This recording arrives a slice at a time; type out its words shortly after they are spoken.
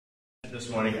this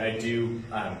morning, I do,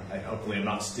 hopefully I'm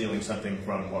not stealing something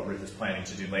from what Ruth is planning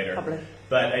to do later. Probably.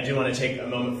 But I do want to take a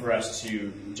moment for us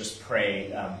to just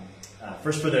pray.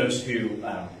 First, for those who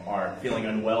are feeling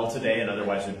unwell today and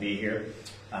otherwise would be here.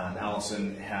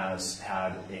 Allison has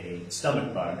had a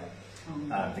stomach bug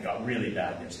that got really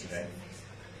bad yesterday.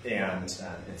 And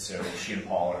so she and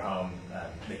Paul are home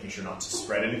making sure not to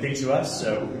spread anything to us.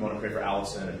 So we want to pray for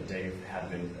Allison, and Dave had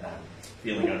been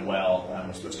feeling unwell.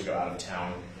 We're supposed to go out of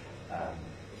town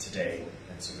today,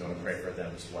 and so we want to pray for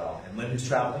them as well. And Lynn, who's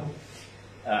traveling.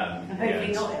 And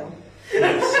hopefully not ill.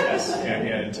 Yes.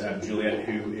 And Juliet,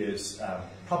 who is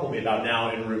probably about now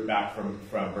en route back from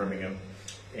Birmingham.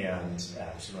 And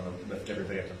so we want to lift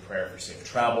everybody up in prayer for safe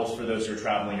travels for those who are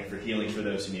traveling, and for healing for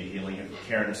those who need healing. And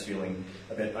Karen is feeling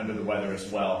a bit under the weather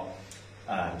as well.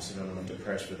 So we want to lift up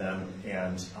prayers for them.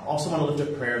 And I also want to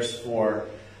lift up prayers for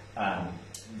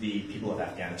the people of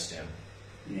Afghanistan.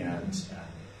 And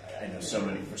I know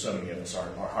for so many of us,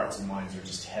 our hearts and minds are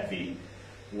just heavy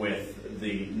with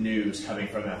the news coming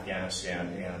from Afghanistan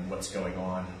and what's going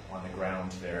on the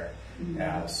ground there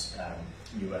as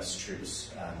U.S.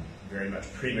 troops very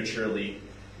much prematurely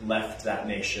left that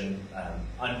nation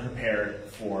unprepared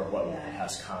for what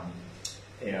has come.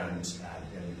 And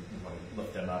we want to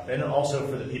lift them up. And also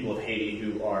for the people of Haiti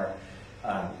who are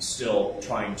still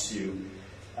trying to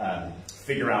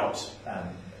figure out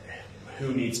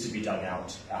who needs to be dug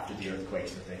out after the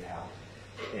earthquakes that they've had.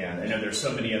 And I know there's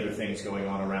so many other things going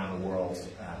on around the world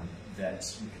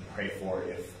that we can pray for.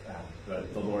 If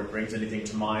the Lord brings anything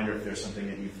to mind, or if there's something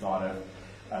that you've thought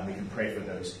of, we can pray for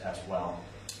those as well.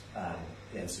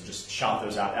 And so just shout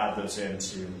those out, add those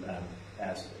into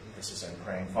as this is I'm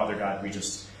praying. Father God,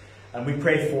 we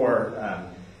pray for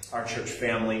our church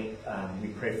family. We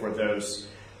pray for those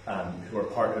who are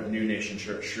part of New Nation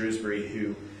Church Shrewsbury,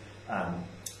 who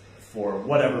for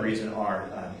whatever reason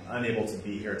are unable to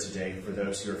be here today. For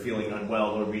those who are feeling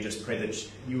unwell, Lord, we just pray that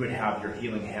you would have your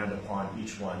healing hand upon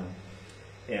each one.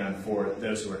 And for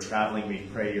those who are traveling, we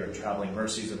pray your traveling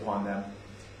mercies upon them.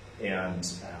 And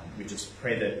we just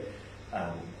pray that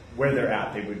where they're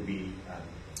at, they would be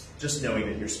just knowing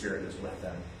that your Spirit is with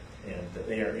them, and that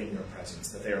they are in your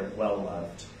presence, that they are well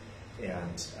loved.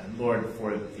 And Lord,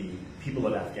 for the people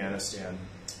of Afghanistan,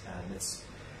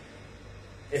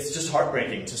 it's just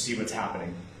heartbreaking to see what's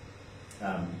happening.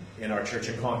 In our church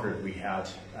in Concord, we had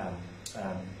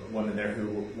a woman there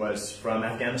who was from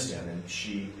Afghanistan, and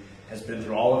she has been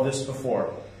through all of this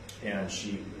before, and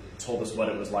she told us what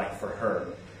it was like for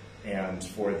her and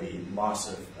for the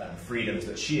loss of freedoms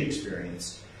that she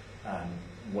experienced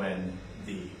when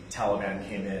the Taliban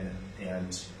came in.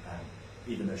 And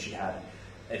even though she had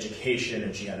education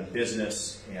and she had a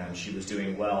business and she was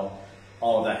doing well,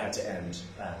 all of that had to end.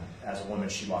 As a woman,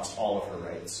 she lost all of her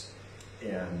rights.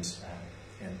 And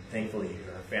thankfully,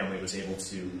 her family was able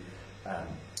to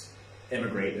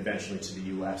immigrate eventually to the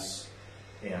U.S.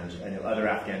 And I know other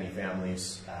Afghani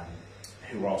families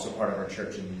who were also part of our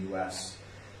church in the U.S.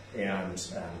 And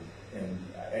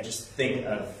I just think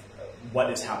of what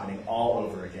is happening all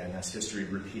over again as history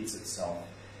repeats itself.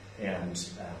 And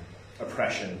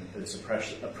this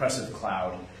oppressive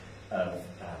cloud of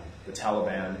the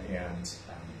Taliban and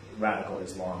radical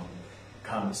Islam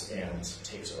comes and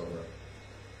takes over.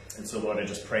 And so, Lord, I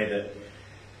just pray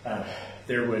that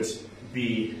there would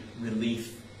be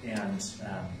relief and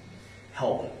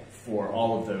help for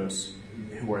all of those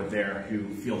who are there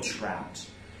who feel trapped.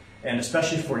 And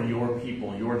especially for your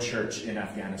people, your church in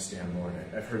Afghanistan, Lord.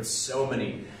 I've heard so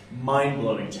many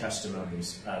mind-blowing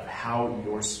testimonies of how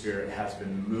your Spirit has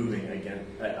been moving again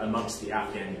amongst the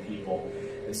Afghani people.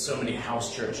 And so many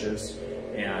house churches,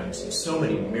 and so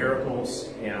many miracles,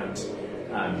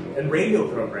 and radio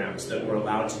programs that were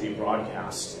allowed to be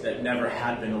broadcast that never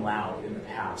had been allowed in the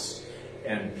past.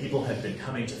 And people have been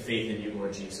coming to faith in you,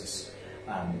 Lord Jesus,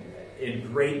 in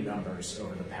great numbers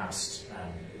over the past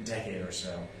decade or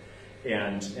so.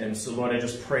 And so, Lord, I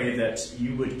just pray that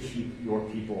you would keep your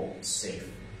people safe.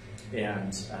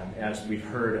 And as we've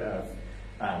heard of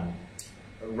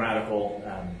radical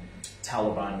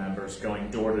Taliban members going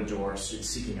door to door,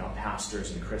 seeking out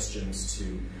pastors and Christians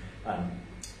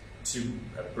to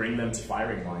bring them to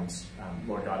firing lines,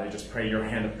 Lord God, I just pray your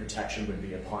hand of protection would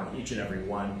be upon each and every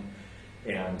one,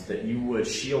 and that you would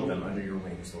shield them under your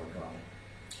wings, Lord God.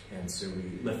 And so we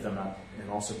lift them up, and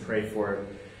also pray for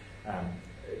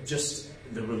just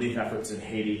the relief efforts in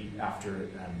Haiti after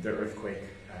their earthquake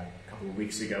a couple of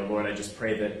weeks ago. Lord, I just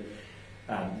pray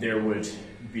that there would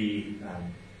be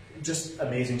just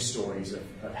amazing stories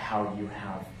of how you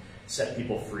have set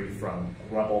people free from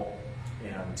rubble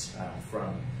and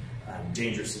from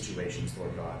dangerous situations,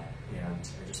 Lord God. And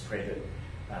I just pray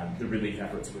the relief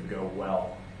efforts would go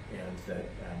well, and that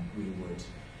we would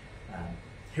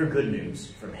hear good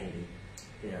news from Haiti.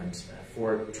 And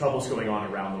for troubles going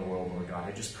on around the world, Lord God,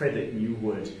 I just pray that you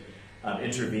would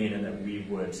intervene, and that we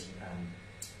would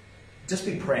just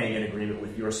be praying in agreement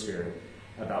with your Spirit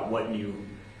about what you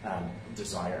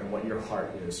desire and what your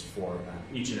heart is for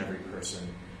each and every person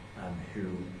who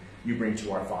you bring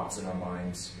to our thoughts and our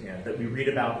minds, and that we read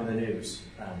about in the news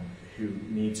who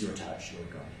needs your touch,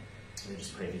 Lord God. And I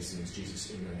just pray these things,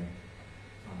 Jesus, in your name.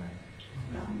 Amen.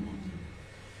 Amen.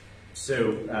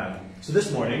 So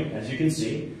this morning, as you can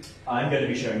see, I'm going to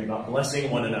be sharing about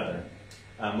blessing one another.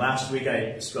 Last week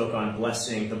I spoke on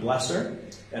blessing the blesser,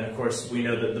 and of course we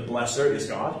know that the blesser is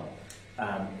God.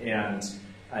 And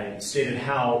I stated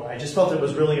how I just felt it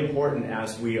was really important,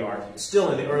 as we are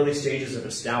still in the early stages of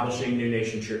establishing New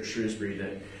Nation Church Shrewsbury,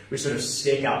 that we sort of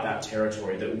stake out that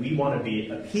territory, that we want to be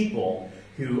a people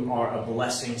who are a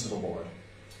blessing to the Lord.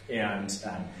 And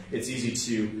it's easy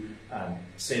to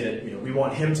say that we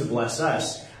want him to bless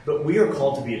us, but we are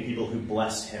called to be a people who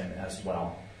bless him as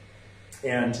well.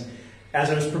 And as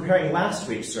I was preparing last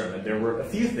week's sermon, there were a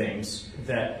few things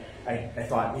that I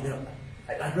thought,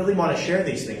 I really want to share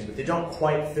these things, but they don't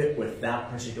quite fit with that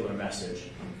particular message.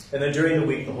 And then during the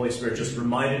week, the Holy Spirit just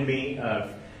reminded me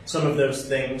of some of those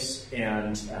things,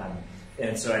 and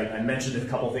so I mentioned a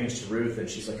couple things to Ruth, and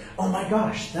she's like, "Oh my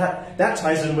gosh, that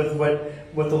ties in with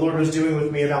what the Lord was doing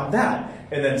with me about that."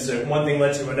 And then so one thing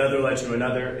led to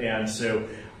another, and so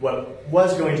what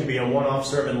was going to be a one-off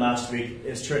sermon last week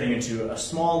is turning into a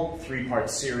small 3-part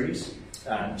series.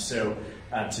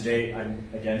 Today I'm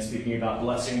again speaking about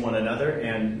blessing one another,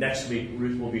 and next week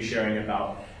Ruth will be sharing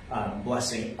about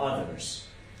blessing others.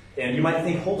 And you might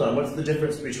think, hold on, what's the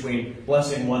difference between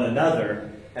blessing one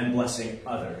another and blessing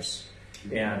others?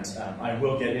 And I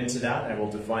will get into that. I will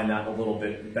define that a little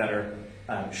bit better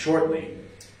shortly.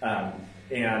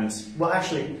 Let's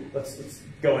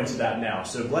go into that now.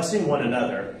 So blessing one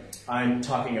another, I'm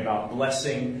talking about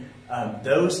blessing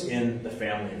those in the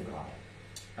family of God.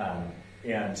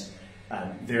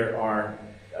 There are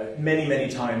many, many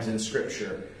times in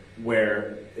Scripture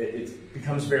where it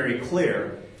becomes very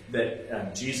clear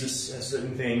that Jesus has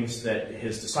certain things, that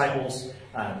his disciples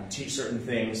teach certain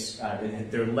things in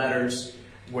their letters,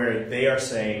 where they are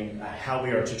saying how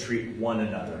we are to treat one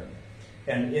another.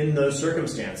 And in those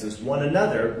circumstances, one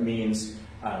another means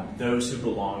those who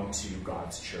belong to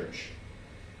God's church.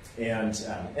 And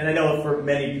I know for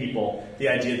many people, the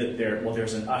idea that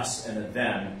there's an us and a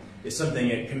them is something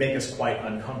that can make us quite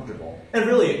uncomfortable. And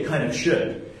really it kind of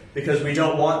should, because we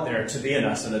don't want there to be an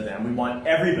us and a them. We want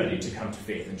everybody to come to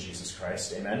faith in Jesus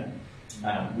Christ. Amen?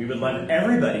 We would love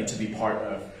everybody to be part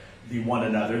of the one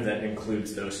another that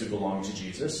includes those who belong to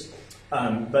Jesus.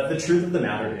 But the truth of the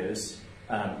matter is,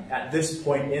 at this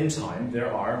point in time,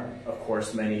 there are, of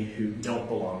course, many who don't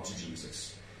belong to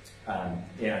Jesus.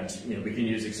 We can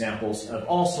use examples of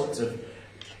all sorts of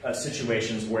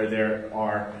situations where there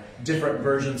are different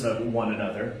versions of one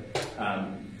another.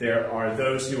 There are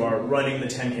those who are running the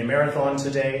 10K marathon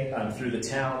today through the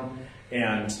town,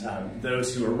 and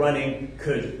those who are running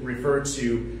could refer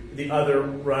to the other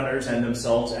runners and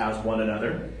themselves as one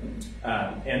another.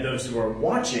 And those who are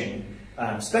watching,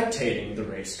 spectating the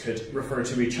race, could refer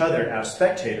to each other as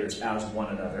spectators as one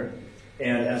another.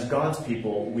 And as God's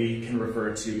people, we can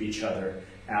refer to each other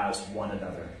as one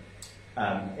another.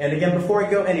 And again, before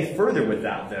I go any further with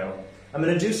that, though, I'm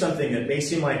going to do something that may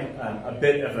seem like a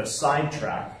bit of a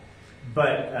sidetrack,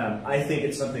 but I think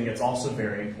it's something that's also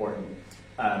very important,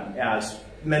 as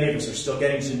many of us are still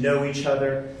getting to know each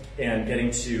other and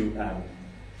getting to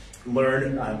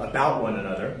learn about one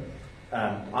another.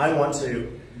 I want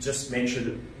to just make sure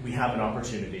that we have an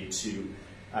opportunity to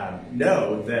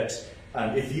know that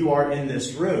if you are in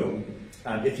this room,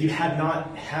 if you had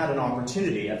not had an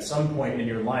opportunity at some point in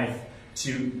your life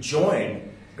to join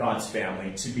God's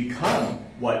family, to become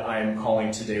what I am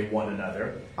calling today one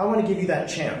another, I want to give you that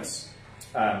chance.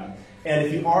 And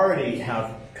if you already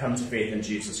have come to faith in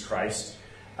Jesus Christ,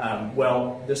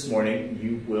 this morning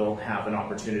you will have an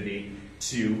opportunity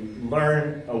to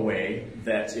learn a way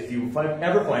that if you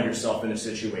ever find yourself in a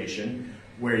situation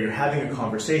where you're having a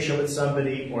conversation with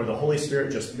somebody, or the Holy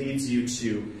Spirit just leads you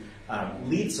to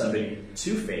lead somebody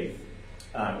to faith,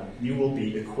 you will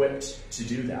be equipped to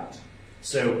do that.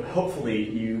 So hopefully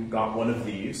you got one of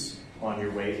these on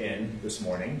your way in this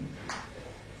morning.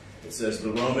 It says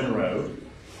the Roman Road.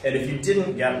 And if you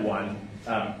didn't get one,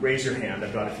 raise your hand.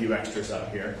 I've got a few extras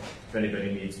up here if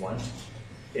anybody needs one.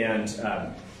 And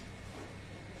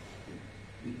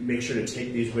make sure to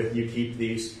take these with you, keep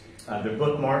these. They're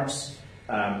bookmarks,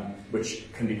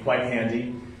 which can be quite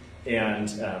handy. And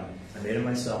I made them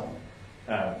myself.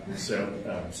 So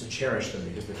cherish them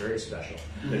because they're very special.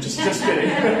 They're just kidding.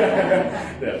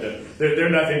 They're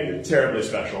nothing terribly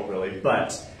special, really,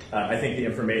 but I think the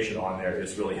information on there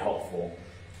is really helpful.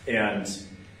 And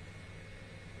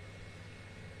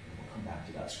we'll come back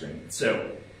to that screen.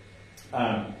 So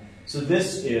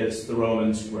this is the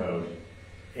Romans Road.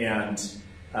 And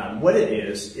what it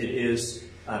is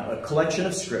a collection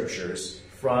of scriptures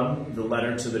from the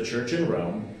letter to the church in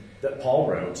Rome that Paul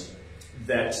wrote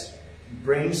that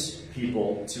brings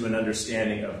people to an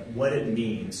understanding of what it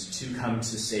means to come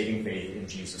to saving faith in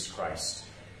Jesus Christ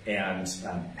and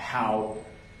how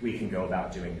we can go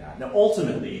about doing that. Now,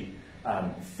 ultimately,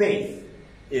 faith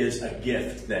is a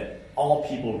gift that all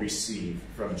people receive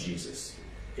from Jesus.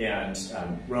 And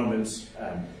Romans,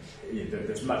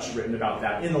 there's much written about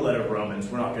that in the letter of Romans.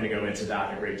 We're not going to go into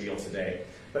that a great deal today.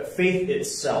 But faith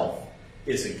itself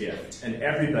is a gift, and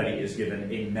everybody is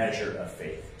given a measure of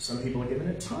faith. Some people are given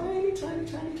a tiny, tiny,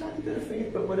 tiny, tiny bit of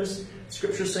faith, but what does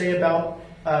Scripture say about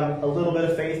a little bit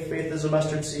of faith? Faith is a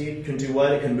mustard seed. It can do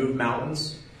what? It can move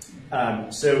mountains.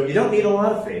 So you don't need a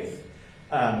lot of faith.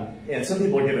 And some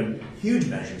people are given huge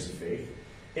measures of faith,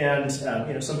 and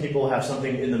some people have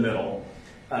something in the middle.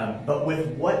 But with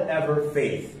whatever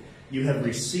faith you have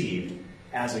received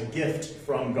as a gift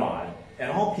from God,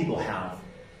 and all people have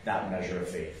that measure of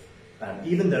faith.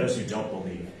 Even those who don't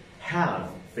believe have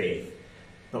faith,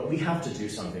 but we have to do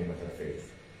something with our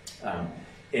faith.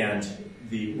 And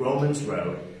the Romans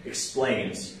Road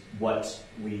explains what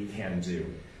we can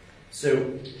do. So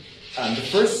the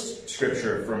first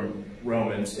scripture from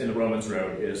Romans, in the Romans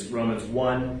Road, is Romans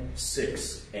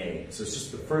 1:6a. So it's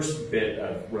just the first bit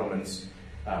of Romans,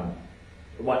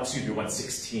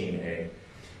 1:16a.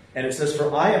 And it says,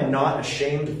 "For I am not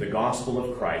ashamed of the gospel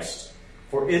of Christ,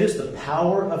 for it is the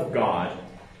power of God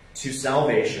to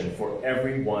salvation for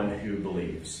everyone who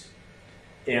believes."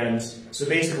 And so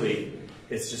basically,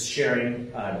 it's just sharing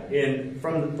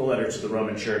from the letter to the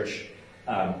Roman church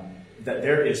that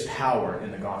there is power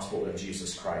in the gospel of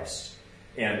Jesus Christ.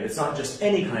 And it's not just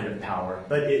any kind of power,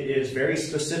 but it is very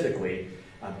specifically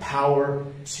power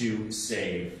to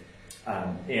save.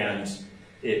 And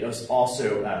it is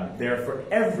also there for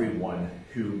everyone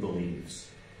who believes.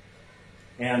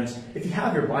 And if you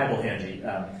have your Bible handy,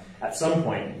 at some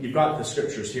point, you've got the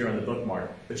scriptures here on the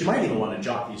bookmark, but you might even want to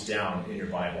jot these down in your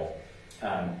Bible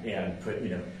and put,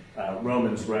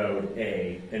 Romans Road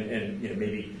A, and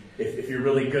maybe if you're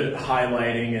really good at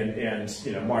highlighting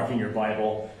and marking your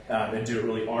Bible and do it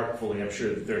really artfully, I'm sure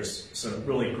that there's some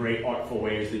really great artful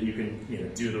ways that you can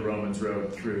do the Romans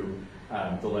Road through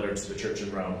the letter to the church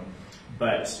in Rome.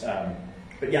 But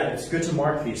yeah, it's good to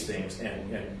mark these things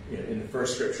and in the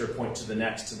first scripture point to the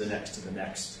next, to the next, to the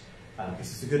next.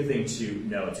 Because it's a good thing to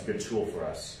know. It's a good tool for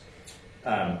us.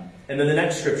 And then the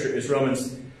next scripture is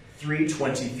Romans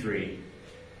 3:23.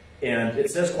 And it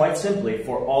says quite simply,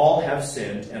 "For all have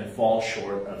sinned and fall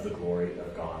short of the glory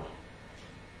of God."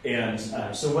 And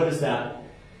so what is that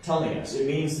telling us? It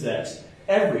means that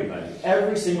everybody,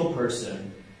 every single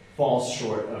person falls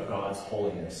short of God's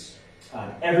holiness.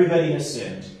 Everybody has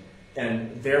sinned,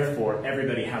 and therefore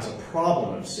everybody has a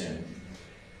problem of sin.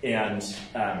 And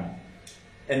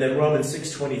then Romans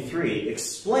 6:23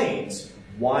 explains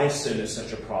why sin is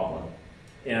such a problem.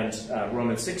 And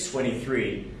Romans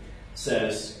 6:23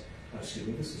 says,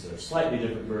 this is a slightly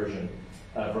different version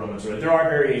of Romans. There are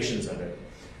variations of it.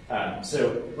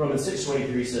 So Romans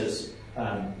 6:23 says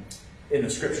in the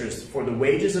scriptures, "For the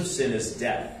wages of sin is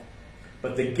death,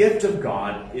 but the gift of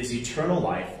God is eternal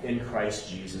life in Christ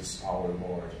Jesus our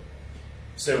Lord."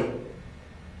 So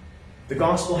the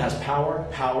gospel has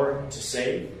power to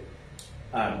save.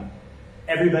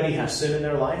 Everybody has sin in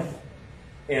their life,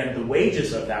 and the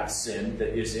wages of that sin that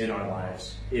is in our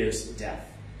lives is death.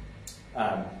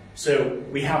 So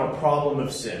we have a problem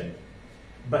of sin,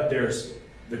 but there's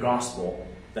the gospel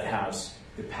that has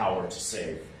the power to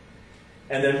save.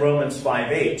 And then Romans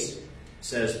 5:8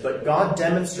 says, "But God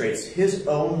demonstrates his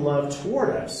own love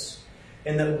toward us,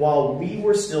 in that while we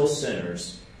were still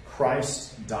sinners,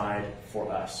 Christ died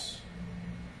for us."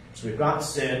 So we've got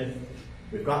sin,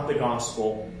 we've got the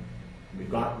gospel, we've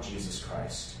got Jesus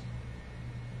Christ.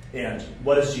 And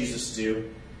what does Jesus do?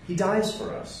 He dies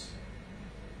for us.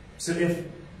 So if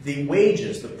the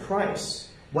wages, the price,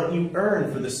 what you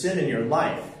earn for the sin in your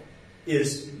life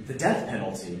is the death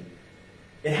penalty,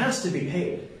 it has to be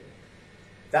paid.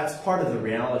 That's part of the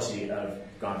reality of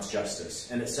God's justice.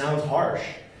 And it sounds harsh,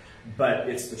 but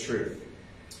it's the truth.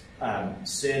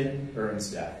 Sin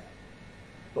earns death.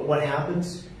 But what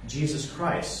happens? Jesus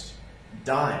Christ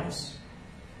dies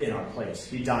in our place.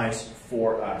 He dies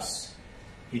for us.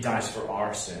 He dies for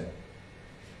our sin.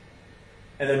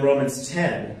 And then Romans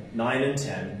 10:9 and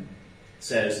 10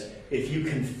 says, if you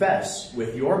confess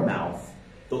with your mouth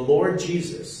the Lord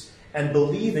Jesus and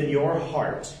believe in your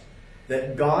heart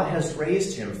that God has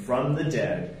raised him from the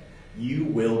dead, you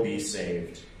will be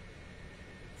saved.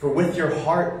 For with your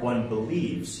heart one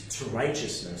believes to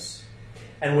righteousness,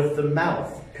 and with the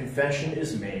mouth confession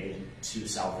is made to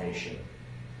salvation.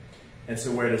 And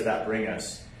so where does that bring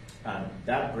us?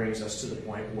 That brings us to the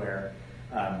point where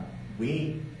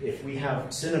if we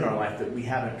have sin in our life that we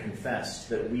haven't confessed,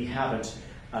 that we haven't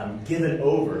given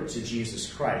over to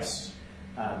Jesus Christ,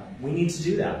 we need to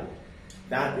do that.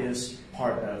 That is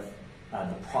part of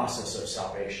the process of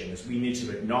salvation, is we need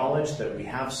to acknowledge that we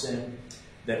have sin,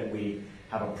 that we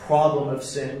have a problem of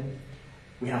sin.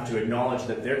 We have to acknowledge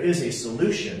that there is a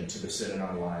solution to the sin in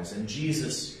our lives, and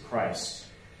Jesus Christ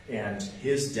and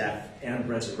his death and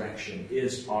resurrection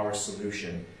is our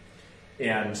solution.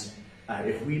 And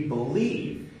if we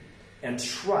believe and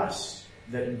trust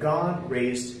that God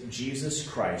raised Jesus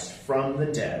Christ from the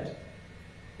dead,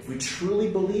 if we truly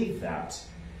believe that,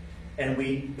 and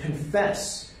we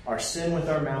confess our sin with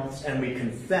our mouths, and we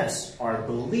confess our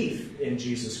belief in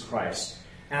Jesus Christ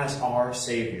as our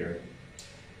Savior,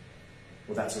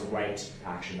 well, that's a right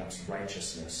action. That's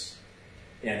righteousness.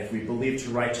 And if we believe to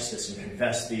righteousness and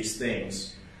confess these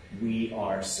things, we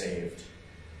are saved.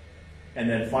 And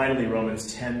then finally,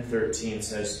 Romans 10:13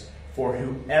 says, for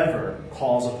whoever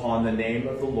calls upon the name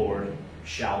of the Lord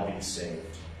shall be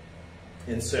saved.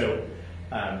 And so,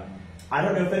 I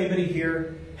don't know if anybody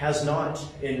here has not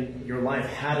in your life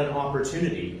had an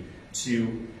opportunity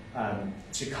to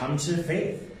come to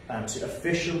faith, to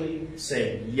officially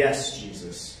say, yes,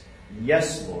 Jesus,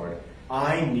 yes, Lord,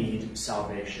 I need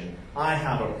salvation. I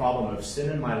have a problem of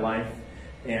sin in my life,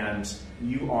 and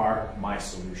you are my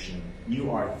solution.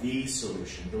 You are the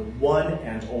solution, the one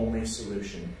and only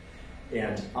solution.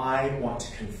 And I want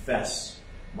to confess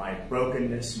my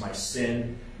brokenness, my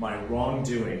sin, my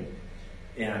wrongdoing,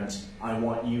 and I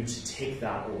want you to take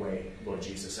that away, Lord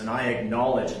Jesus. And I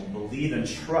acknowledge and believe and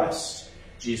trust,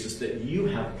 Jesus, that you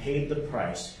have paid the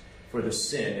price for the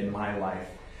sin in my life.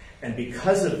 And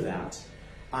because of that,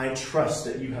 I trust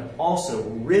that you have also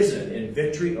risen in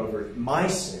victory over my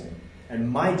sin and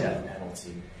my death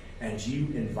penalty, and you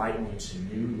invite me to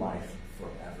new life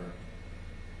forever.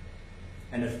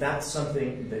 And if that's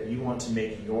something that you want to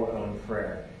make your own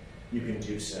prayer, you can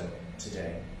do so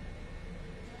today.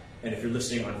 And if you're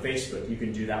listening on Facebook, you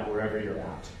can do that wherever you're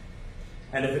at.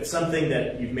 And if it's something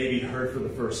that you've maybe heard for the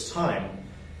first time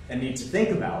and need to think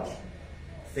about it.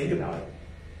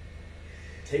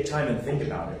 Take time and think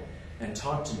about it, and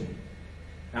talk to me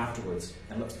afterwards,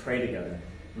 and let's pray together,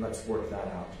 and let's work that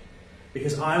out.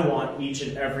 Because I want each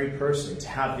and every person to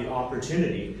have the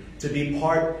opportunity to be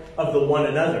part of the one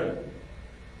another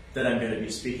that I'm going to be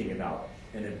speaking about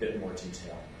in a bit more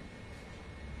detail.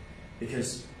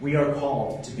 Because we are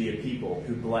called to be a people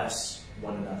who bless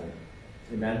one another.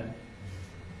 Amen?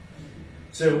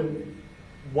 So,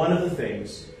 one of the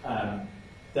things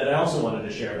that I also wanted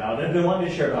to share about, and I've been wanting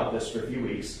to share about this for a few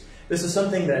weeks. This is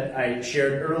something that I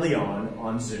shared early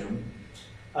on Zoom.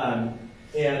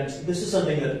 And this is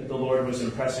something that the Lord was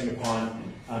impressing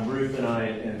upon Ruth and I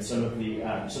and some of the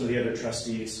other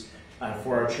trustees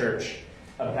for our church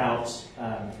about,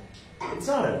 it's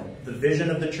not the vision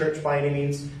of the church by any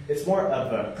means. It's more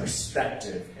of a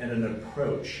perspective and an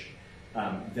approach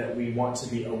that we want to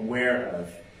be aware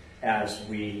of as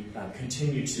we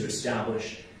continue to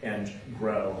establish and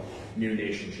grow New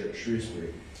Nation Church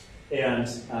Shrewsbury. And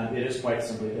it is quite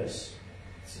simply this.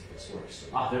 Let's see if this works.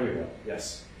 There we go.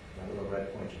 Yes. My little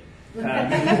red pointer.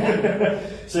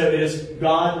 So it is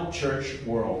God, church,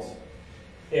 world.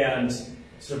 And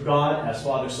so God, as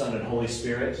Father, Son, and Holy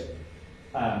Spirit,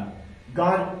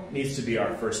 God needs to be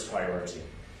our first priority.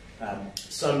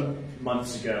 Some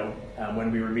months ago,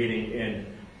 when we were meeting in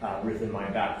Ruth and my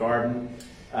back garden,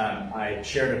 I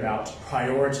shared about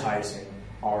prioritizing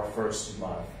our first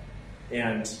love.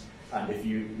 And if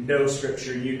you know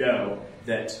Scripture, you know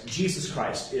that Jesus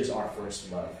Christ is our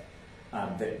first love.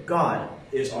 That God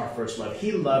is our first love.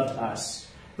 He loved us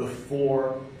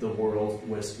before the world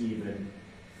was even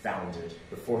founded,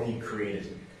 before he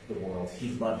created the world. He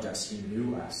loved us. He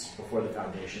knew us before the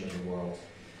foundation of the world.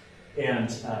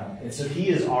 And so he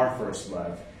is our first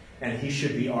love, and he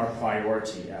should be our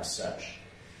priority as such.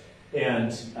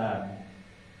 And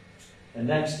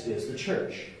next is the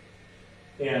church.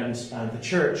 And the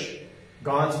church,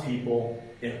 God's people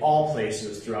in all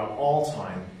places throughout all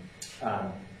time,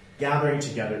 gathering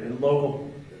together in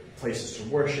local places to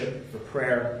worship, for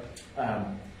prayer.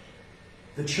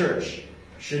 The church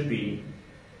should be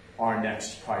our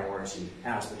next priority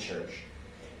as the church.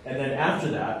 And then after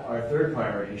that, our third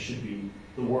priority should be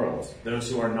the world. Those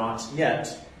who are not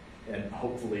yet, and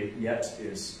hopefully yet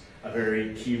is a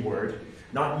very key word,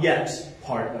 not yet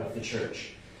part of the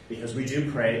church. Because we do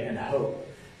pray and hope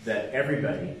that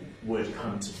everybody would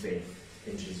come to faith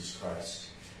in Jesus Christ.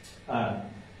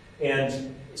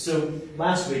 And so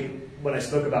last week, when I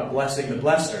spoke about blessing the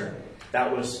blesser,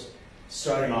 that was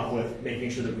starting off with making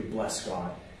sure that we bless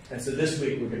God. And so this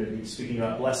week, we're going to be speaking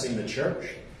about blessing the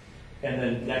church. And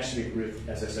then next week, Ruth,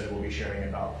 as I said, will be sharing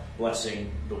about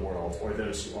blessing the world, or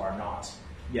those who are not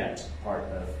yet part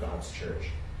of God's church.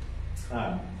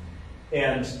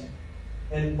 And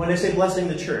when I say blessing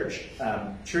the church,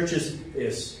 church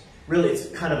is really, it's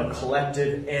kind of a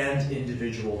collective and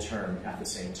individual term at the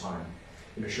same time.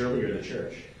 You know, Shirley, you're the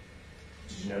church.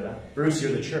 Did you know that? Bruce,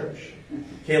 you're the church.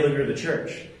 Caleb, you're the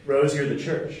church. Rose, you're the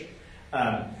church.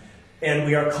 And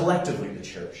we are collectively the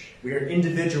church. We are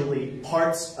individually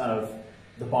parts of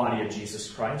the body of Jesus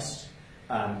Christ.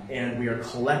 And we are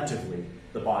collectively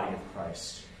the body of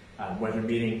Christ. Whether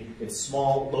meeting in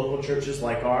small local churches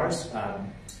like ours,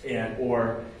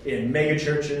 or in mega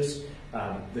churches,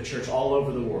 the church all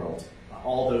over the world,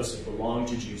 all those who belong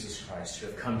to Jesus Christ, who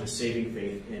have come to saving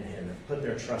faith in him and put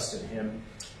their trust in him,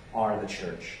 are the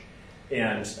church.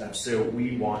 And so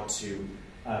we want to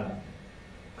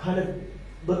kind of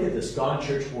look at this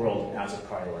God-church world as a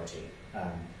priority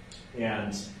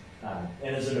and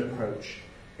as an approach,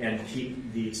 and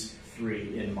keep these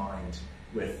three in mind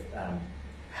with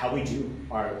how we do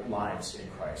our lives in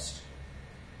Christ.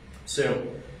 So,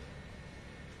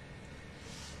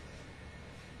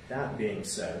 that being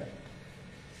said,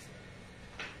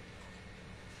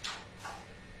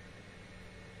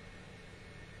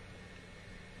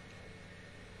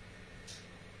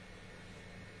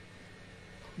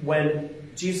 when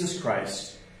Jesus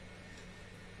Christ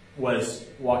was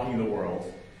walking the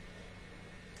world,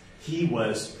 he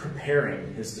was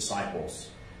preparing his disciples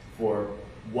for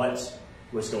what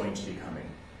was going to be coming.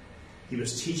 He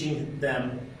was teaching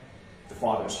them the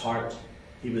Father's heart.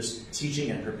 He was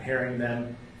teaching and preparing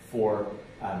them for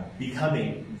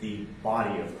becoming the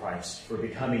body of Christ, for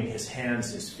becoming his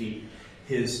hands, his feet,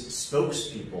 his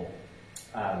spokespeople,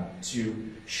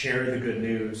 to share the good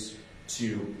news,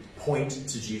 to point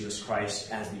to Jesus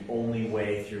Christ as the only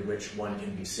way through which one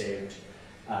can be saved,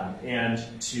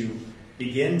 and to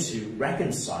begin to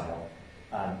reconcile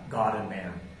God and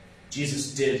man.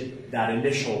 Jesus did that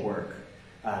initial work.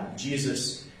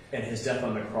 Jesus and his death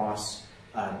on the cross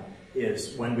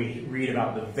is when we read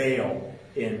about the veil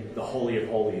in the Holy of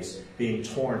Holies being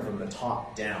torn from the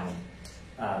top down,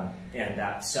 and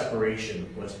that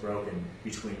separation was broken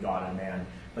between God and man.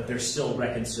 But there's still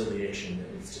reconciliation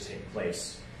that needs to take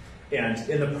place. And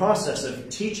in the process of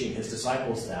teaching his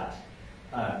disciples that,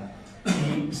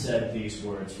 he said these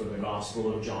words from the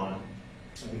Gospel of John.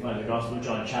 We find the Gospel of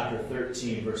John, chapter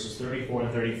 13, verses 34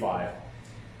 and 35.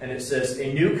 And it says,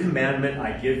 "A new commandment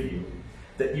I give you,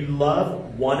 that you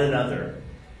love one another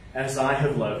as I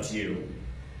have loved you,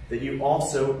 that you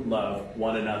also love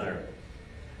one another.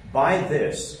 By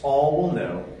this all will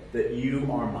know that you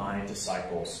are my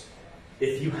disciples,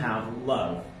 if you have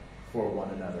love for one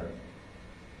another."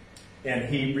 And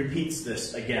he repeats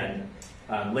this again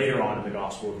later on in the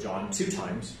Gospel of John 2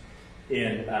 times,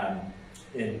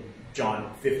 in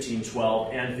John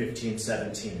 15:12 and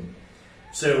 15:17.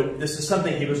 So this is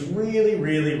something he was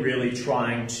really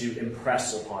trying to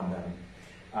impress upon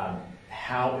them,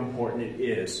 how important it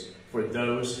is for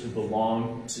those who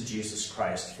belong to Jesus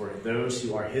Christ, for those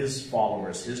who are his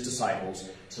followers, his disciples,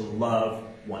 to love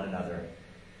one another.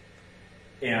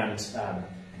 And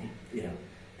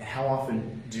how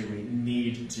often do we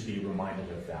need to be reminded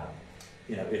of that?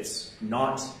 It's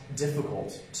not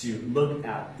difficult to look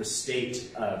at the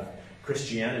state of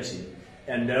Christianity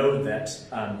and know that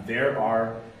there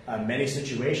are many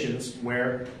situations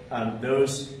where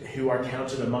those who are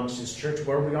counted amongst his church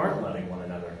where we aren't loving one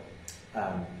another.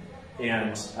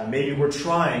 And maybe we're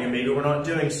trying, and maybe we're not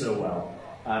doing so well.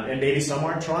 And maybe some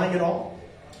aren't trying at all.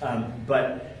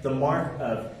 But the mark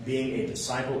of being a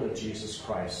disciple of Jesus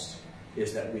Christ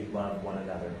is that we love one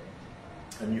another.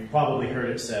 And you've probably heard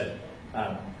it said,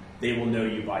 they will know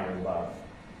you by your love.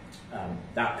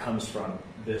 That comes from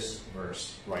this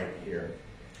verse right here.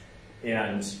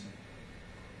 And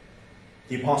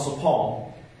the Apostle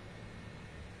Paul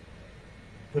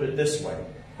put it this way,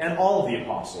 and all of the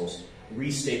apostles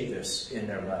restate this in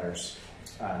their letters.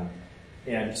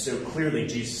 And so clearly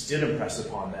Jesus did impress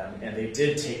upon them, and they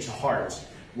did take to heart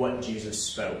what Jesus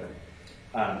spoke.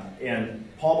 And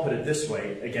Paul put it this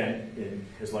way, again, in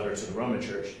his letter to the Roman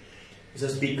church. He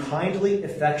says, "Be kindly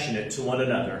affectionate to one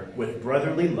another with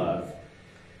brotherly love,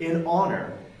 in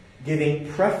honor, giving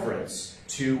preference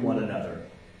to one another.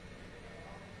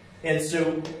 And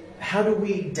so, how do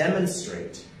we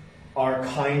demonstrate our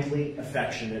kindly,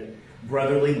 affectionate,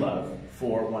 brotherly love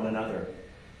for one another?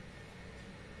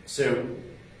 So,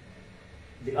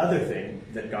 the other thing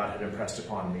that God had impressed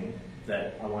upon me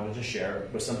that I wanted to share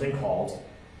was something called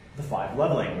the 5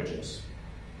 love languages.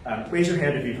 Raise your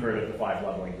hand if you've heard of the 5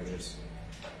 love languages.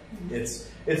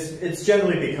 It's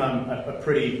generally become a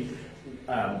pretty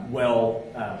well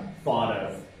thought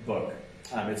of book.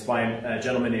 It's by a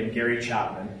gentleman named Gary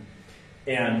Chapman,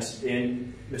 and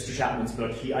in Mr. Chapman's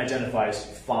book, he identifies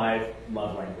 5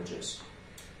 love languages,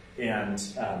 and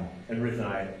Ruth and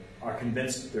I are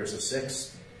convinced there's a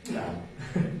 6th.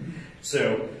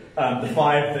 So the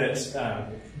 5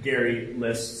 that Gary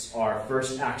lists are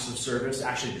first, acts of service.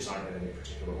 Actually, these aren't in any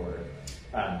particular order.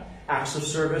 Acts of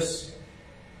service.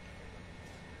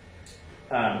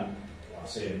 I'll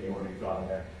say it in the order you've got in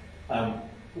there.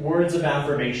 Words of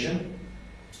affirmation.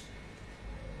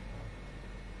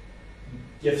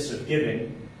 Gifts of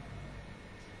giving.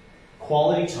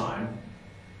 Quality time.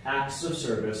 Acts of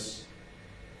service.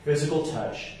 Physical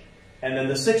touch. And then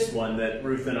the 6th one that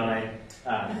Ruth and I,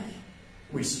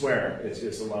 we swear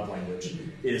is a love language,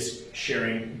 is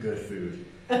sharing good food,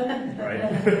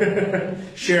 right?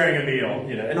 Sharing a meal,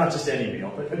 and not just any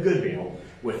meal, but a good meal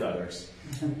with others.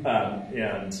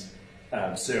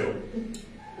 So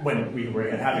when we were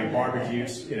having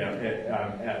barbecues,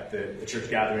 at the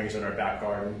church gatherings in our back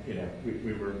garden,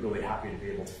 we were really happy to be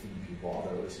able to feed people,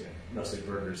 although it was mostly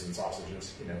burgers and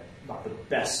sausages, not the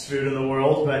best food in the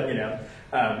world,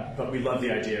 but we love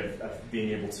the idea of being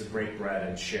able to break bread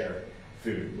and share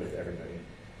food with everybody.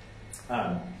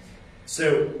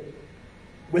 So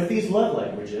with these love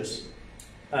languages,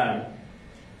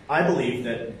 I believe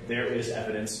that there is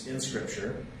evidence in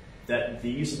Scripture that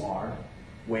these are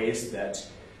ways that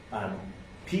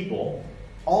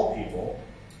all people,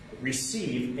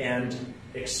 receive and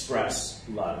express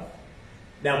love.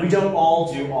 Now, we don't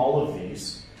all do all of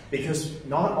these, because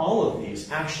not all of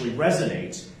these actually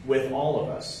resonate with all of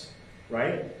us,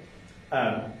 right?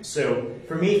 So,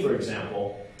 for me, for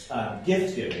example,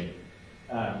 gift giving.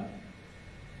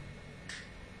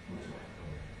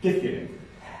 Gift giving.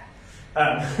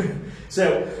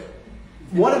 So,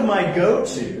 one of my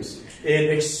go-tos in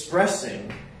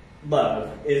expressing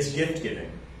love is gift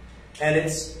giving. And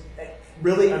it's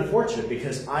really unfortunate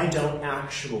because I don't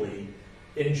actually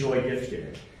enjoy gift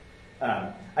giving.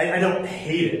 I don't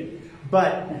hate it,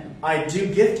 but I do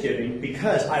gift giving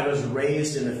because I was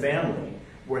raised in a family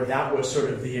where that was sort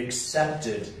of the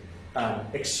accepted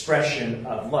expression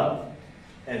of love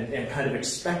and kind of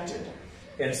expected.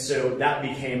 And so that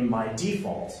became my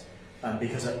default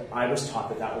because I was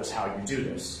taught that was how you do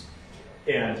this.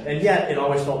 And yet it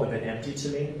always felt a bit empty to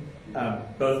me,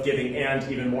 both giving and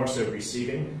even more so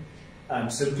receiving.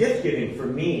 So gift giving for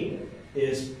me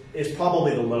is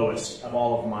probably the lowest of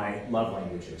all of my love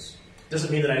languages.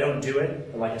 Doesn't mean that I don't do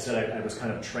it. Like I said, I was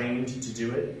kind of trained to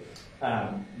do it.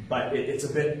 But it's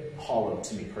a bit hollow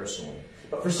to me personally.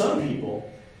 But for some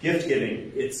people, gift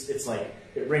giving, it's like,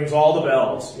 it rings all the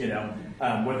bells,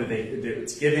 whether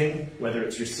it's giving, whether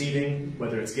it's receiving,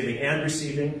 whether it's giving and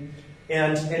receiving.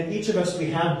 And each of us, we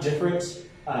have different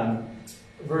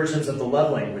versions of the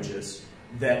love languages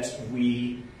that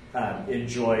we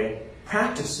enjoy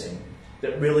practicing,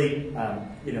 that really,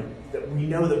 that we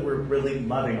know that we're really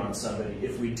loving on somebody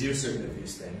if we do certain of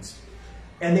these things.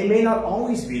 And they may not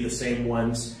always be the same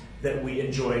ones that we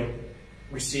enjoy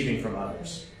receiving from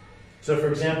others. So, for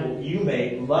example, you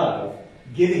may love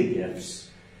giving gifts,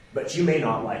 but you may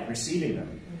not like receiving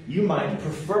them. You might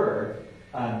prefer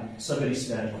somebody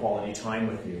spend quality time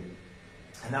with you.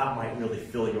 And that might really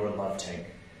fill your love tank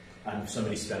if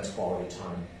somebody spends quality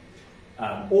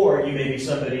time. Or you may be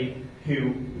somebody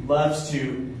who loves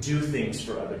to do things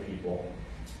for other people.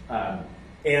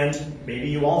 And maybe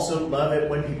you also love it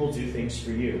when people do things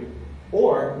for you.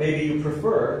 Or maybe you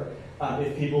prefer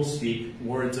if people speak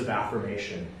words of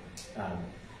affirmation.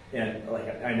 And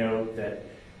like I know that,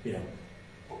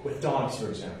 with dogs, for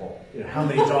example, how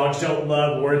many dogs don't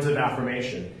love words of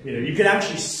affirmation? You can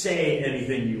actually say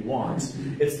anything you want.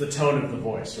 It's the tone of the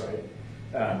voice,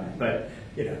 right? But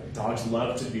dogs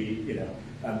love to be,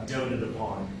 doted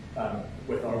upon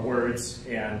with our words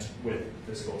and with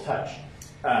physical touch.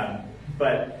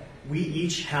 But we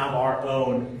each have our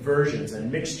own versions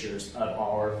and mixtures of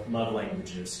our love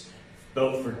languages,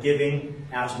 both for giving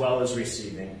as well as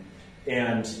receiving.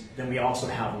 And then we also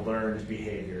have learned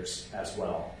behaviors as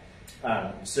well.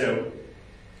 So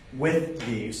with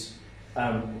these,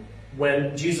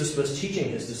 when Jesus was teaching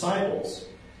his disciples,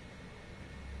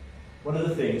 one of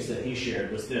the things that he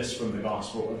shared was this from the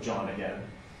Gospel of John again.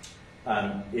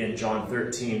 In John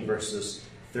 13, verses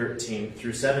 13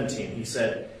 through 17, he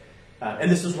said, and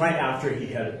this was right after he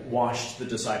had washed the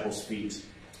disciples' feet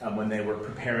when they were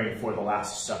preparing for the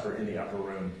Last Supper in the upper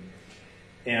room.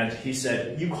 And he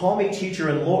said, "You call me teacher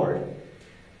and Lord.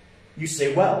 You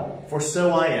say, well, for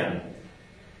so I am.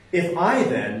 If I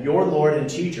then, your Lord and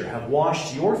teacher, have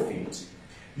washed your feet,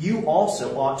 you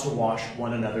also ought to wash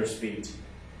one another's feet."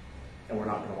 And we're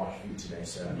not going to wash feet today,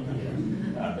 so.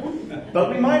 But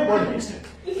we might one of these days.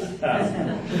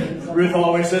 Ruth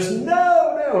always says,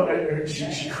 no.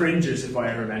 She cringes if I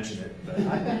ever mention it. But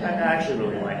I actually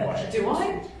really like washing feet. Do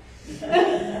I?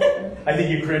 I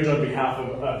think you cringe on behalf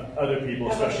of other people,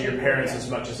 especially your parents, as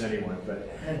much as anyone.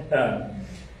 And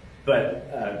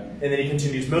then he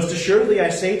continues, "Most assuredly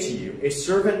I say to you, a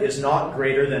servant is not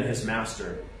greater than his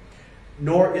master,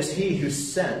 nor is he who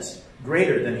sent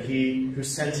greater than he who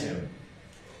sent him.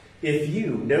 If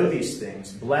you know these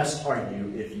things, blessed are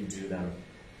you if you do them."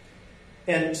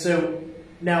 And so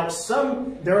now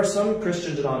there are some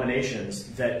Christian denominations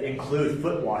that include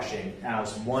foot washing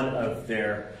as one of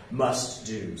their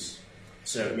must-dos.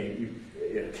 So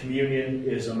communion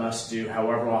is a must-do,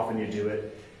 however often you do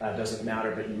it. Doesn't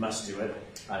matter, but you must do it,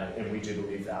 and we do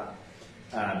believe that.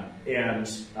 And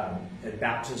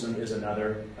baptism is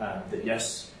another, that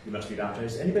yes, you must be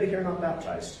baptized. Anybody here not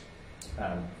baptized?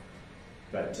 No,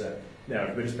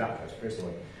 everybody's baptized, praise the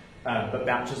Lord. But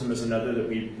baptism is another that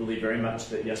we believe very much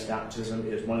that yes,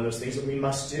 baptism is one of those things that we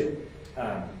must do.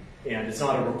 And it's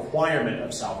not a requirement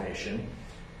of salvation,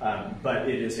 but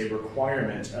it is a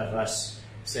requirement of us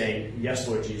saying, yes,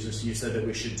 Lord Jesus, you said that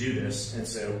we should do this, and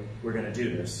so we're going to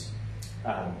do this.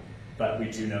 But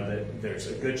we do know that there's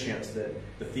a good chance that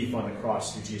the thief on the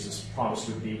cross, who Jesus promised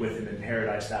would be with him in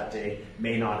paradise that day,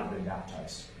 may not have been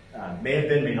baptized. May have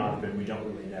been, may not have been, we don't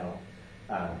really know.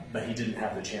 But he didn't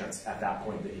have the chance at that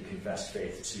point that he confessed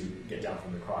faith to get down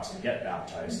from the cross and get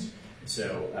baptized.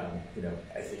 So,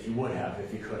 I think he would have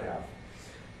if he could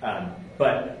have.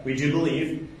 But we do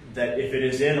believe that if it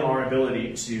is in our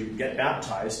ability to get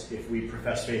baptized, if we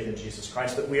profess faith in Jesus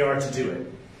Christ, that we are to do it.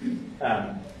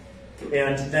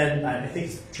 And then I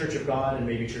think Church of God and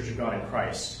maybe Church of God in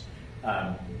Christ.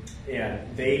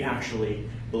 And they actually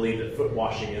believe that foot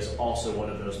washing is also one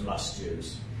of those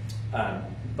must-dos.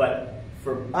 But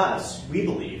for us, we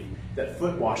believe that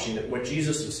foot washing, that what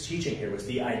Jesus was teaching here was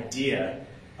the idea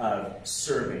of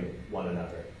serving one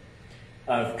another,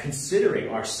 of considering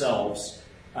ourselves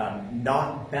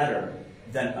not better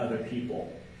than other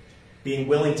people, being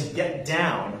willing to get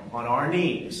down on our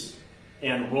knees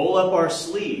and roll up our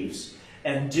sleeves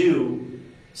and do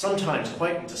sometimes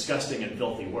quite disgusting and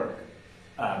filthy work.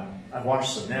 I've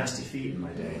washed some nasty feet in my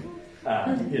day.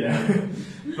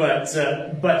 But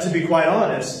to be quite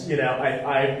honest,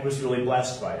 I was really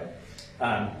blessed by it.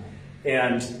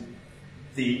 And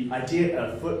the idea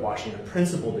of foot washing, the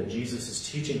principle that Jesus is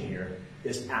teaching here,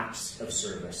 is acts of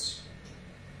service.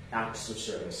 Acts of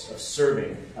service, of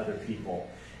serving other people.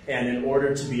 And in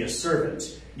order to be a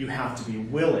servant, you have to be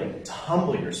willing to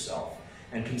humble yourself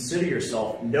and consider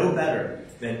yourself no better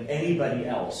than anybody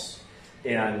else.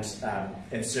 And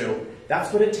so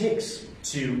that's what it takes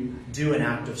to do an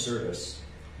act of service.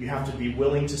 You have to be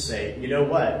willing to say, you know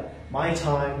what, my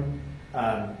time,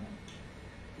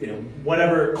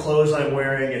 whatever clothes I'm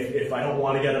wearing, if I don't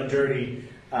want to get them dirty,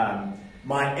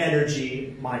 my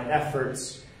energy, my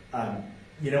efforts,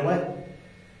 you know what?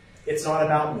 It's not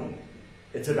about me.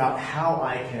 It's about how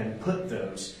I can put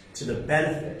those to the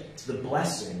benefit, to the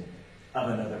blessing of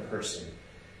another person.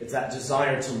 It's that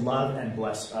desire to love and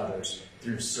bless others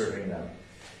through serving them.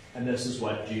 And this is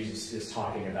what Jesus is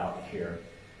talking about here.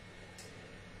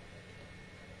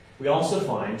 We also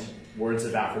find words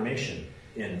of affirmation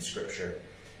in Scripture.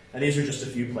 And these are just a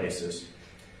few places.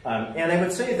 And I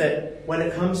would say that when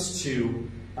it comes to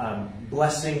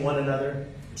blessing one another,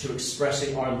 to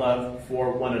expressing our love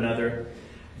for one another,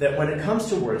 that when it comes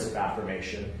to words of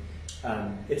affirmation,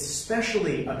 it's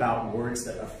especially about words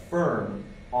that affirm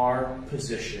our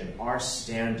position, our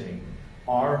standing,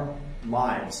 our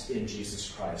lives in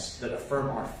Jesus Christ, that affirm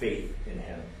our faith in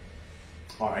Him,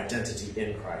 our identity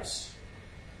in Christ.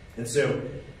 And so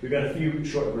we've got a few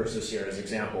short verses here as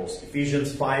examples.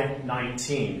 Ephesians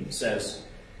 5:19 says,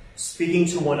 "Speaking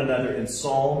to one another in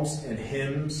psalms and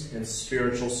hymns and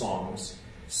spiritual songs,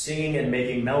 singing and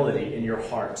making melody in your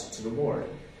heart to the Lord."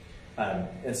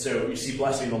 And so you see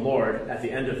blessing the Lord at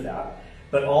the end of that,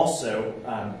 but also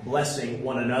blessing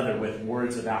one another with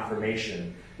words of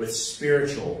affirmation, with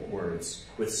spiritual words,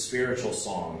 with spiritual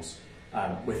songs,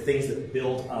 with things that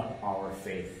build up our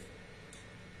faith.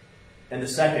 And the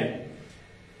second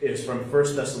is from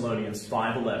 1 Thessalonians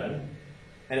 5:11,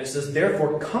 and it says,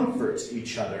 "Therefore comfort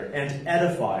each other and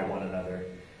edify one another,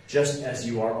 just as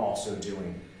you are also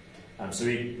doing."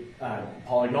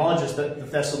 Paul acknowledges that the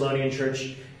Thessalonian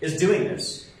church is doing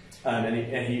this, and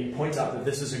he points out that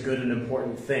this is a good and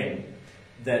important thing,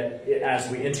 that as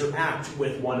we interact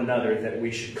with one another, that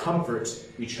we should comfort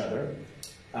each other.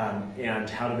 And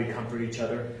how do we comfort each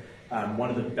other? One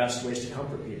of the best ways to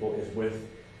comfort people is with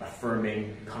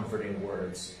affirming, comforting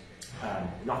words.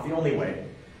 Not the only way.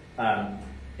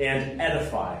 And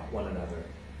edify one another.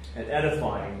 And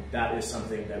edifying, that is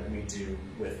something that we do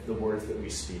with the words that we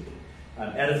speak.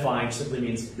 Edifying simply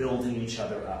means building each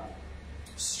other up,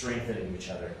 strengthening each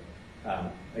other.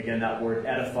 Again, that word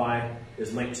edify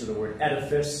is linked to the word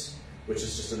edifice, which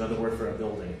is just another word for a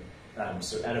building.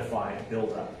 So edify,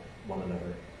 build up one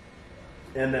another.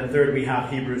 And then third, we have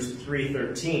Hebrews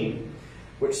 3:13,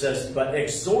 which says, "But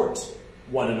exhort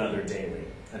one another daily."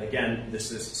 And again,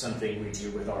 this is something we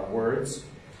do with our words.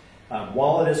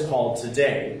 "While it is called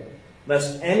today,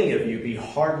 lest any of you be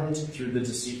hardened through the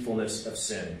deceitfulness of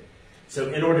sin." So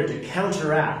in order to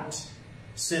counteract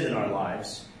sin in our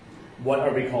lives, what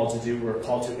are we called to do? We're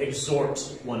called to exhort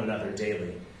one another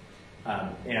daily.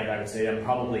 And I would say I'm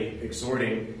probably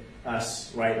exhorting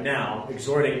us right now.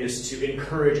 Exhorting is to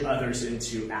encourage others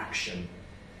into action.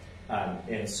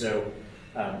 And so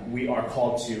we are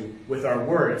called to, with our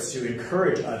words, to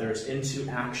encourage others into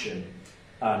action.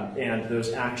 And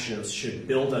those actions should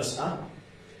build us up.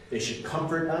 They should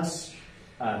comfort us.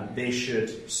 They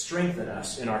should strengthen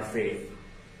us in our faith.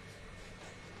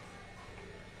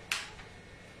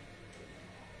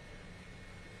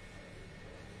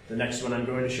 The next one I'm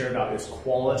going to share about is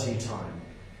quality time.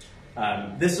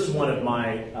 This is one of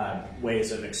my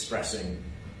ways of expressing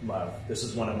love. This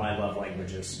is one of my love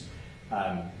languages,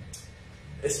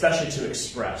 especially to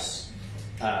express.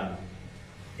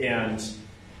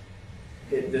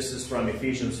 This is from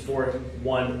Ephesians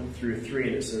 4:1-3,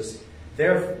 and it says,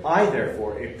 I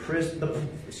therefore,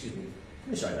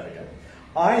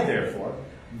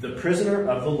 the prisoner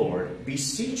of the Lord,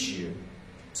 beseech you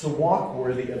to walk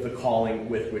worthy of the calling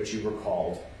with which you were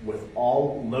called, with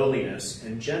all lowliness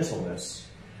and gentleness,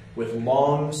 with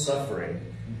long suffering,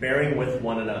 bearing with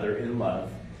one another in love,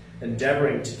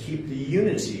 endeavoring to keep the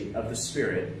unity of the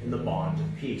Spirit in the bond of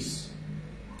peace.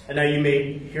 And now you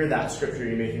may hear that scripture,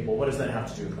 you may think, well, what does that have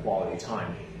to do with quality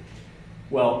time?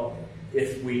 Well,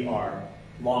 if we are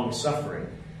long-suffering,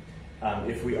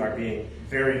 if we are being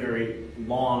very, very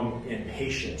long and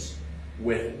patient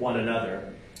with one another,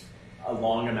 a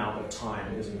long amount of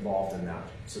time is involved in that.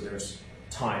 So there's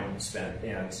time spent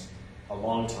and a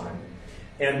long time.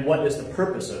 And what is the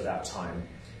purpose of that time?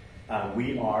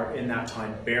 We are, in that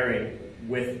time, bearing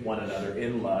with one another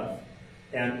in love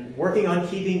and working on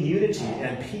keeping unity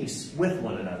and peace with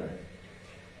one another.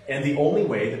 And the only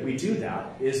way that we do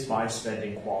that is by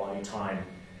spending quality time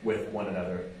with one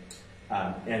another.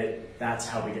 That's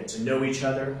how we get to know each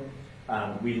other.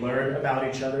 We learn about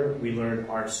each other. We learn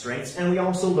our strengths. And we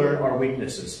also learn our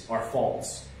weaknesses, our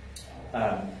faults.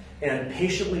 And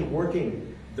patiently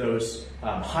working those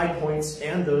high points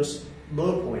and those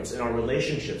low points in our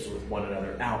relationships with one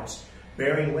another out,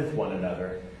 bearing with one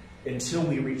another until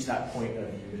we reach that point of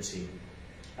unity.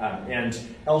 And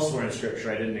elsewhere in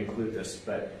Scripture, I didn't include this,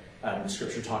 but the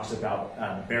Scripture talks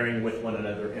about bearing with one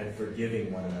another and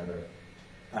forgiving one another.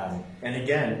 And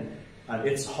again,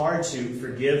 it's hard to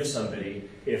forgive somebody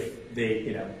if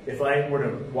if I were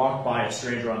to walk by a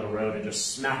stranger on the road and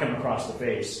just smack them across the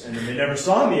face and then they never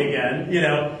saw me again,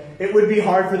 it would be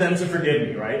hard for them to forgive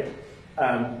me, right?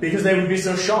 Because they would be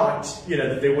so shocked,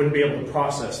 that they wouldn't be able to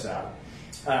process that.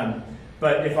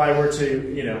 But if I were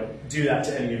to, do that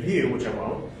to any of you, which I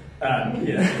won't, or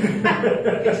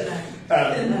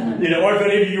if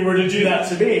any of you were to do that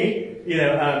to me,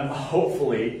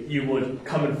 hopefully you would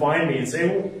come and find me and say,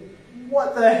 well,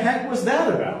 what the heck was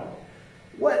that about?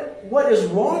 What is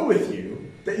wrong with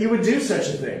you that you would do such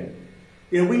a thing?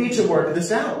 We need to work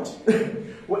this out.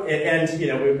 And,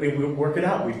 we work it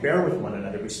out. We bear with one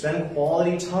another. We spend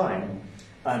quality time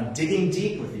digging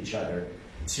deep with each other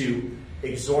to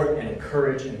exhort and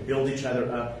encourage and build each other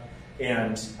up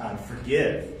and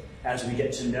forgive as we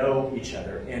get to know each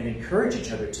other and encourage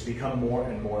each other to become more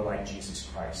and more like Jesus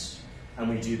Christ. And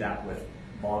we do that with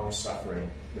long suffering,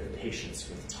 with patience,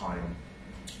 with time.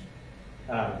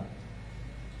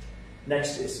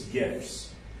 Next is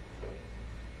gifts.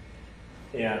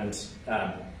 And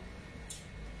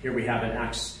here we have in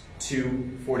Acts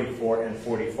 2:44 and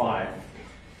 45.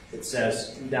 It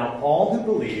says, "Now all who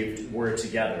believed were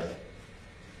together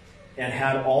and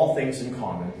had all things in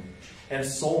common and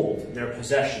sold their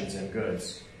possessions and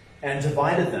goods and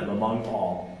divided them among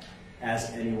all, as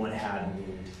anyone had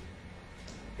need.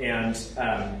 And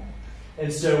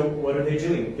so what are they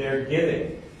doing? They're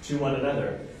giving to one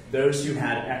another. Those who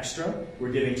had extra were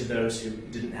giving to those who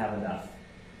didn't have enough.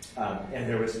 And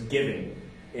there was giving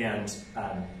and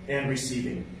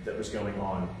receiving that was going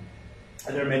on.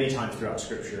 And there are many times throughout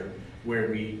Scripture where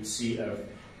we see of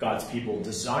God's people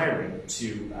desiring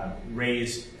to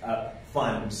raise up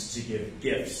funds to give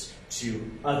gifts to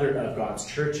other of God's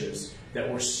churches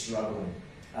that were struggling,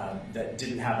 that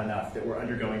didn't have enough, that were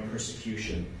undergoing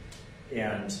persecution.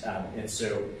 And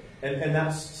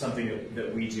that's something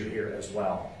that we do here as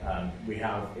well. We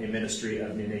have a ministry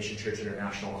of New Nation Church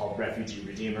International called Refugee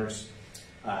Redeemers.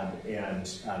 And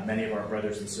many of our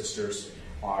brothers and sisters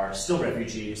are still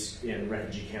refugees in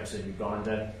refugee camps in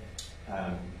Uganda.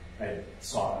 I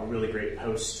saw a really great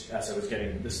post as I was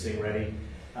getting this thing ready,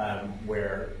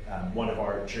 where one of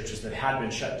our churches that had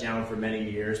been shut down for many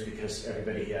years because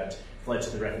everybody had fled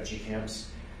to the refugee camps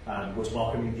was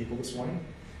welcoming people this morning.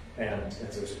 And so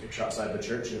there's a picture outside the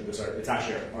church. And it's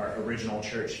actually our original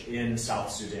church in South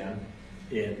Sudan,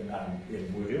 in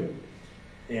Wudu.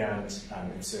 And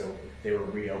so they were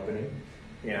reopening.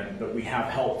 But we have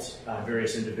helped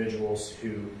various individuals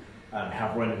who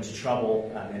have run into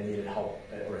trouble and needed help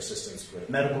or assistance with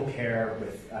medical care,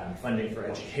 with funding for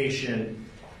education,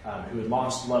 who had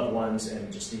lost loved ones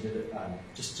and just needed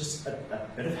just a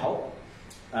bit of help.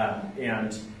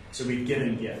 And so we've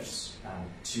given gifts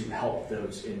to help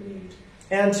those in need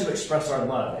and to express our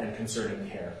love and concern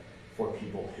and care for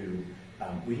people who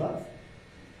we love,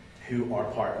 who are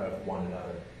part of one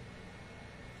another.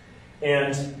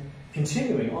 And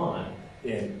continuing on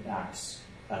in Acts,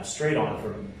 straight on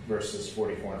from verses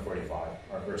 44 and 45,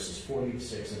 or verses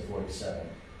 46 and 47.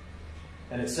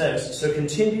 And it says, So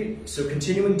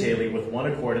continuing daily with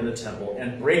one accord in the temple,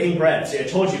 and breaking bread. See, I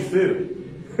told you food.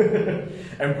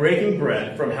 And breaking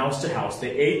bread from house to house,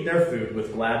 they ate their food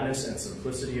with gladness and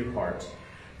simplicity of heart,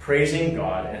 praising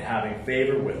God and having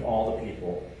favor with all the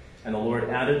people. And the Lord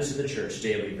added to the church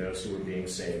daily those who were being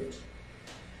saved.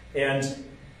 And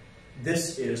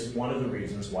this is one of the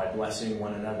reasons why blessing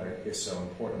one another is so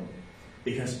important,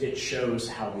 because it shows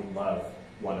how we love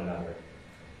one another.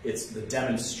 It's the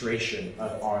demonstration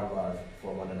of our love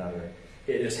for one another.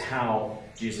 It is how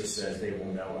Jesus says they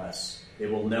will know us. They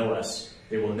will know us.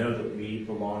 They will know that we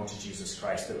belong to Jesus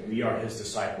Christ, that we are his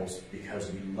disciples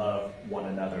because we love one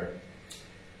another.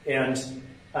 And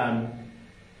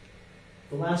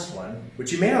the last one,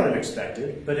 which you may not have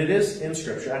expected, but it is in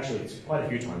Scripture, actually it's quite a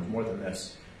few times, more than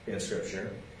this in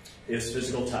Scripture, is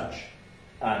physical touch.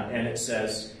 And it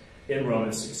says in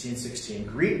Romans 16:16,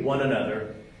 greet one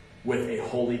another with a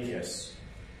holy kiss.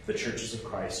 The churches of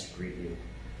Christ greet you.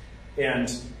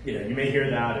 And, you may hear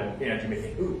that and you may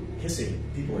think, ooh, kissing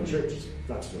people in church,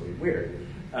 that's really weird.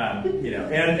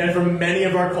 And for many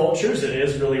of our cultures, it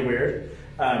is really weird.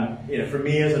 For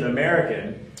me as an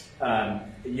American,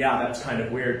 that's kind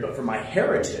of weird. But for my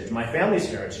heritage, my family's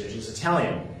heritage is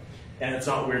Italian. And it's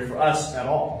not weird for us at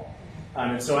all.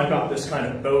 And so I've got this kind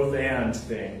of both and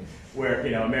thing where,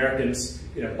 Americans,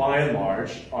 by and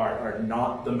large, are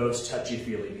not the most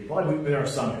touchy-feely people. I mean, there are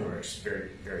some who are very,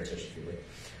 very touchy-feely.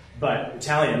 But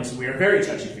Italians, we are very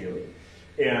touchy-feely.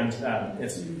 And so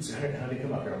how do you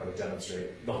come up here? I'm going to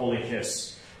demonstrate the holy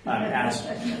kiss. As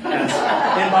in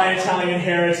my Italian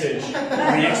heritage,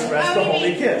 we express the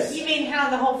holy kiss. You mean how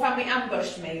the whole family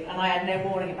ambushed me and I had no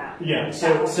warning about it? Yeah.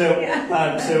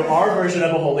 So our version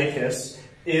of a holy kiss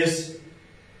is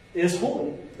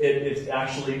holy. It's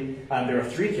actually there are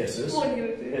 3 kisses. What do you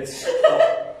do? It's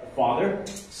Father,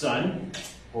 Son,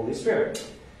 Holy Spirit.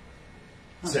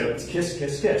 So it's kiss,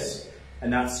 kiss, kiss,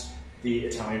 and that's the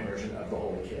Italian version of the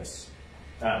holy kiss.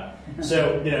 The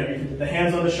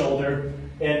hands on the shoulder,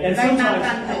 and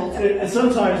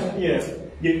sometimes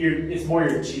it's more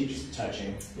your cheeks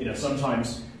touching.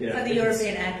 Sometimes For the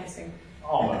European air kissing.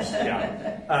 Almost,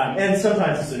 yeah. And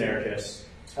sometimes it's an air kiss.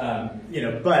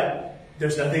 But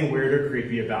there's nothing weird or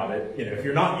creepy about it. If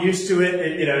you're not used to it,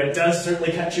 it does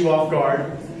certainly catch you off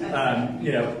guard.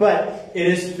 But it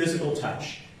is physical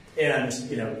touch. And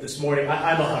this morning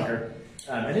I'm a hugger.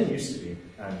 I didn't used to be.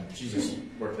 Jesus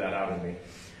worked that out in me.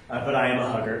 But I am a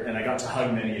hugger, and I got to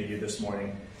hug many of you this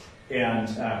morning. And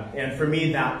for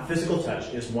me, that physical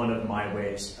touch is one of my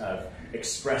ways of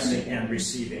expressing and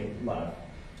receiving love.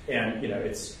 And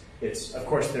it's of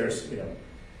course there's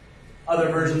other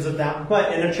versions of that,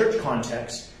 but in a church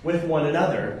context with one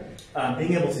another,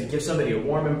 being able to give somebody a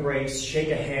warm embrace, shake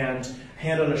a hand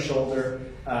on a shoulder,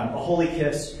 a holy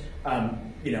kiss,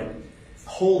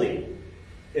 holy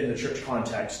in the church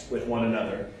context with one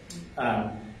another.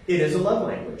 It is a love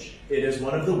language. It is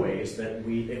one of the ways that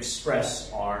we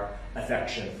express our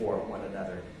affection for one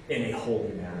another in a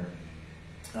holy manner.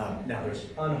 Now, there's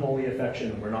unholy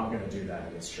affection, and we're not going to do that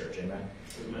in this church, amen?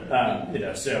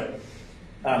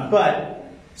 But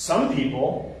some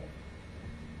people,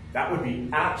 that would be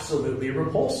absolutely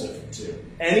repulsive to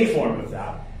any form of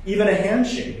that, even a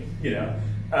handshake,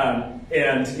 I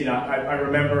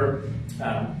remember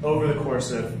over the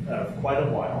course of quite a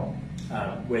while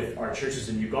with our churches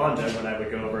in Uganda, when I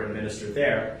would go over and minister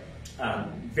there,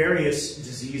 various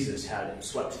diseases had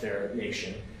swept their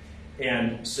nation.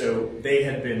 And so they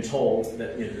had been told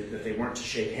that, that they weren't to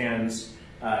shake hands,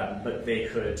 but they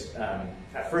could,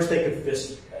 at first they could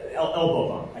fist, elbow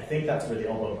bump. I think that's where the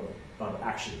elbow bump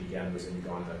actually began, was in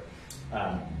Uganda.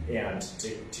 And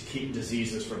to keep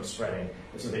diseases from spreading.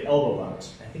 And so they elbow bumped.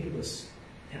 I think it was,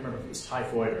 I can't remember if it was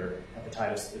typhoid or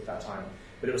hepatitis at that time,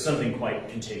 but it was something quite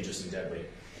contagious and deadly.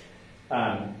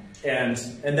 And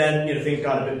then, things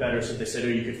got a bit better, so they said, oh,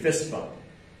 you could fist bump.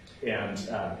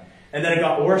 And then it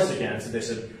got worse again, so they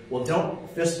said, well, don't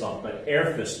fist bump, but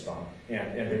air fist bump.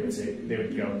 And they would say, they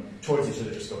would go towards each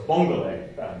other, just go bongole,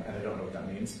 and I don't know what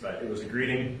that means, but it was a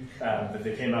greeting that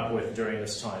they came up with during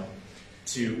this time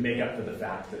to make up for the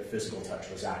fact that physical touch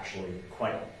was actually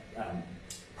quite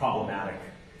problematic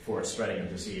for spreading of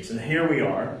disease. And here we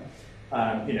are,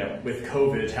 with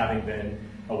COVID having been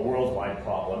a worldwide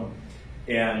problem,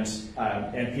 and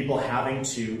people having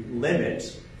to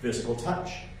limit physical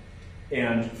touch.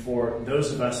 And for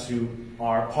those of us who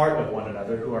are part of one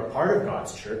another, who are part of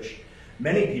God's church,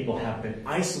 many people have been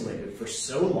isolated for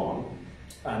so long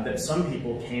that some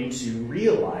people came to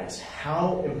realize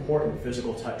how important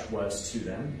physical touch was to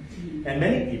them. And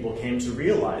many people came to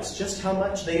realize just how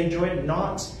much they enjoyed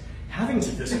not having to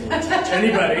physically touch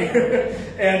anybody.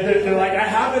 And they're like, I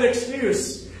have an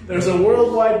excuse. There's a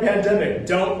worldwide pandemic.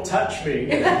 Don't touch me.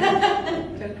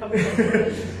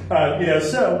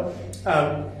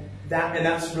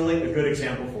 That's really a good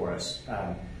example for us.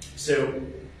 So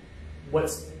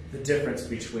what's the difference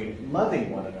between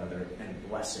loving one another and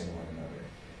blessing one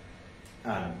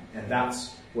another? And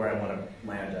that's where I want to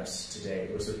land us today,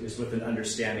 is with an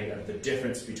understanding of the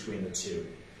difference between the two.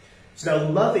 So now,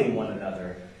 loving one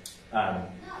another,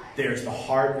 there's the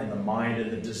heart and the mind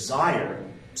and the desire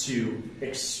to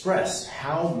express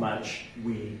how much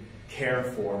we care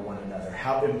for one another,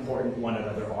 how important one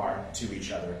another are to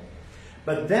each other.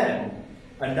 But then,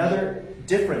 another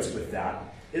difference with that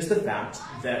is the fact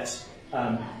that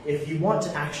if you want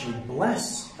to actually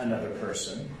bless another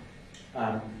person,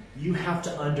 you have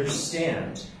to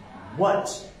understand what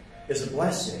is a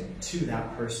blessing to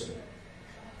that person.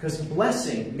 Because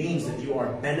blessing means that you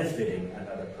are benefiting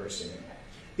another person.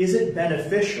 Is it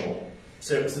beneficial?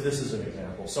 So this is an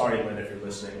example. Sorry, Lynn, if you're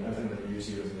listening. I'm going to use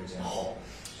you as an example.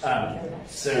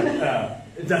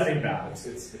 Nothing bad. I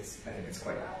think it's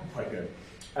quite good.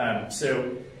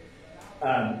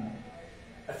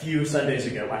 A few Sundays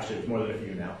ago, actually it was more than a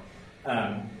few now,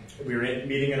 we were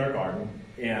meeting in our garden,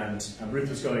 and Lynn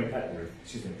was going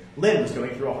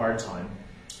through a hard time,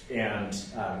 and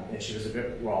she was a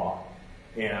bit raw,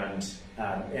 and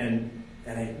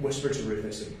I whispered to Ruth,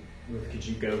 I said, Ruth, could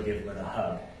you go give Lynn a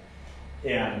hug?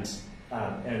 And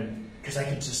because I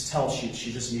could just tell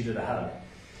she just needed a hug.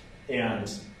 And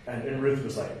Ruth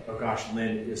was like, oh gosh,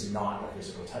 Lynn is not a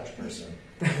physical touch person.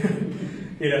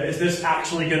 Is this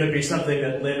actually going to be something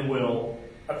that Lynn will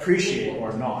appreciate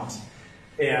or not?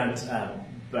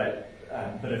 But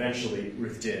eventually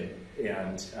Ruth did,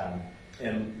 and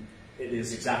it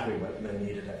is exactly what Lynn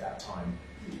needed at that time.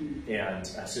 And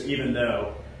so even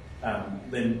though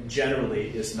Lynn generally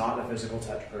is not a physical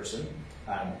touch person,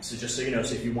 so just so you know,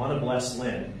 so if you want to bless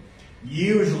Lynn,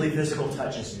 usually physical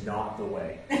touch is not the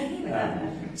way.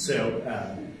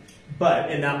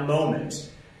 But in that moment,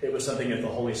 it was something that the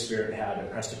Holy Spirit had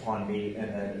impressed upon me, and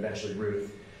then eventually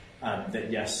Ruth,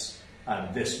 that yes,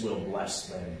 this will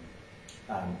bless Lynn.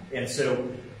 And so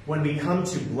when we come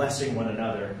to blessing one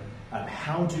another,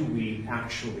 how do we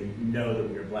actually know that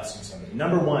we are blessing somebody?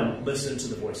 Number one, listen to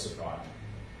the voice of God.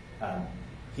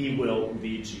 He will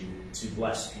lead you to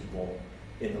bless people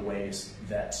in the ways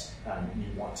that you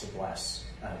want to bless,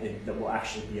 that will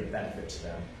actually be a benefit to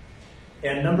them.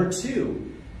 And number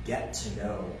two, get to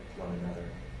know one another.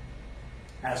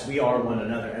 As we are one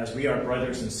another, as we are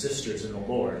brothers and sisters in the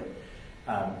Lord,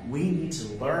 we need to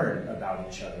learn about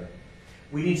each other.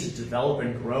 We need to develop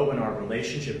and grow in our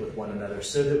relationship with one another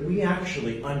so that we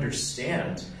actually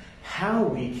understand how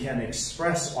we can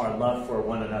express our love for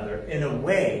one another in a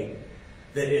way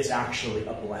that is actually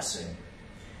a blessing,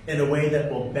 in a way that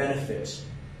will benefit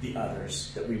the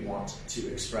others that we want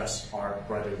to express our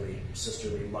brotherly,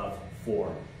 sisterly love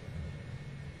for.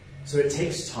 So it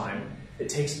takes time, it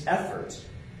takes effort,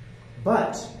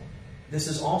 but this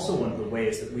is also one of the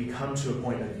ways that we come to a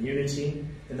point of unity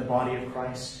in the body of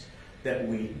Christ, that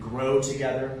we grow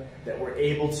together, that we're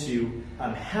able to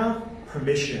have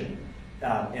permission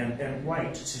and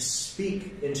right to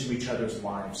speak into each other's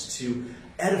lives, to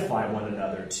edify one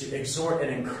another, to exhort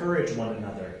and encourage one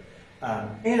another,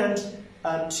 and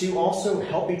to also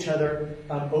help each other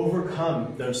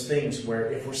overcome those things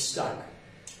where if we're stuck,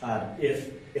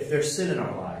 if there's sin in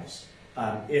our lives,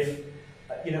 if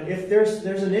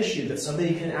there's an issue that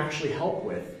somebody can actually help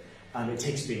with, it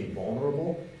takes being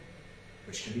vulnerable,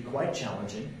 which can be quite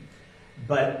challenging,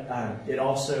 but it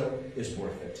also is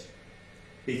worth it.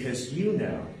 Because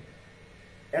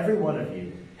every one of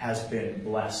you has been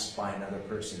blessed by another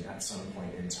person at some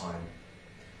point in time.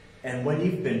 And when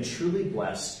you've been truly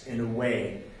blessed in a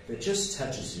way that just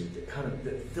touches you,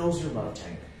 that fills your love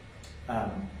tank,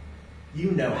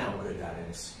 you know how good that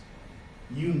is.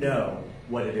 You know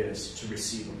what it is to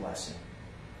receive a blessing.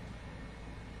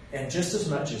 And just as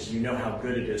much as you know how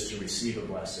good it is to receive a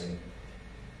blessing,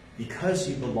 because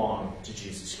you belong to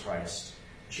Jesus Christ,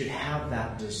 you should have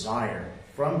that desire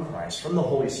from Christ, from the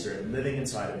Holy Spirit living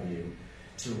inside of you,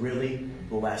 to really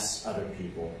bless other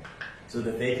people so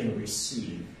that they can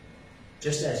receive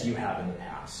just as you have in the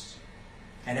past.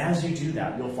 And as you do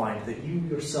that, you'll find that you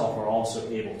yourself are also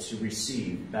able to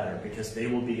receive better because they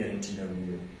will be getting to know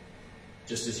you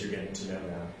just as you're getting to know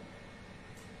them.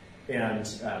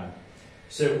 And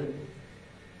so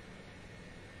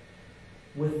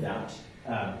with that,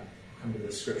 I'll come to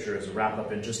the scripture as a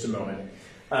wrap-up in just a moment.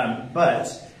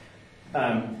 But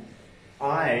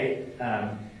I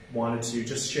wanted to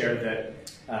just share that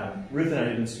Ruth and I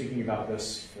have been speaking about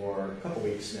this for a couple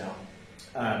weeks now,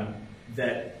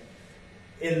 that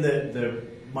in the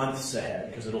months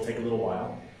ahead, because it'll take a little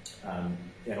while,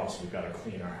 and also we've got to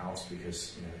clean our house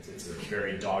because it's a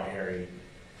very dog-hairy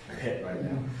pit right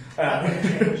now.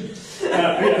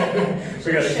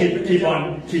 We got to keep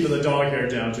on keeping the dog hair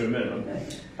down to a minimum.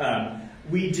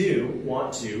 We do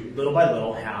want to, little by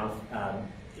little, have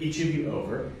each of you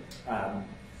over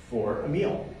for a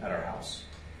meal at our house.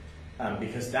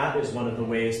 Because that is one of the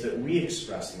ways that we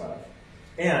express love.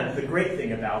 And the great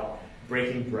thing about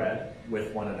breaking bread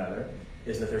with one another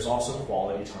is that there's also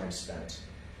quality time spent.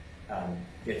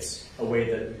 It's a way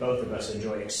that both of us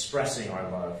enjoy expressing our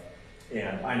love.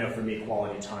 And I know for me,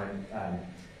 quality time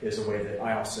is a way that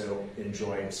I also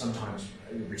enjoy sometimes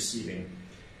receiving.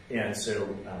 And so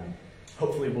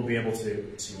hopefully we'll be able to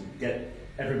get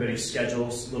everybody's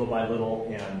schedules little by little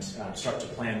and start to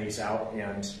plan these out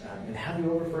and have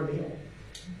you over for a meal.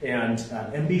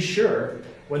 And be sure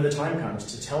when the time comes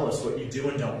to tell us what you do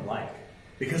and don't like,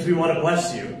 because we want to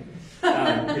bless you.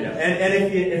 And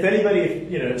if anybody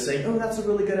is saying, oh, that's a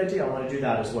really good idea, I want to do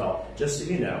that as well, just so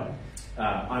you know,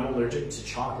 I'm allergic to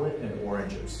chocolate and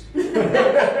oranges.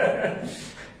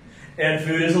 And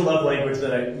food is a love language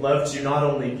that I love to not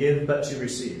only give, but to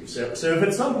receive. So if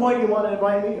at some point you want to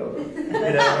invite me over,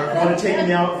 or want to take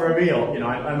me out for a meal,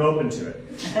 I'm open to it.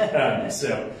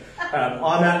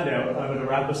 On that note, I'm going to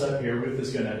wrap us up here. Ruth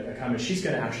is going to come and she's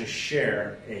going to actually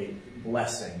share a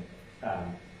blessing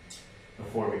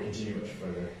before we continue much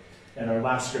further. And our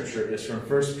last scripture is from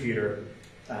 1 Peter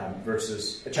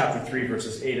chapter 3,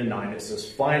 verses 8 and 9. It says,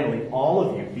 finally, all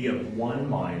of you be of one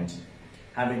mind,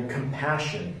 having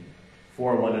compassion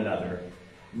for one another.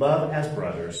 Love as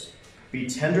brothers. Be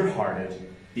tender-hearted.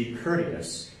 Be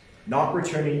courteous, not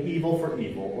returning evil for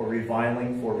evil or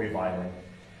reviling for reviling.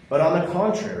 But on the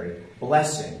contrary,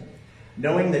 blessing,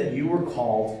 knowing that you were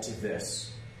called to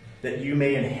this, that you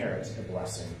may inherit a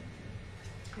blessing.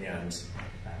 And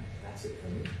that's it for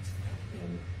me.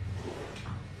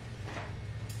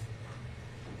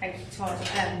 Thank you, Todd.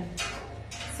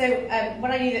 So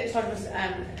when I knew that Todd was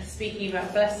speaking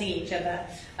about blessing each other,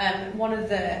 one of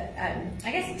the,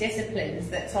 disciplines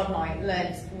that Todd and I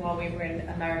learned while we were in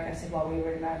America,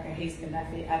 he's been there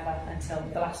forever until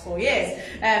the last 4 years,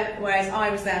 whereas I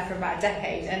was there for about a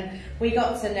decade, and we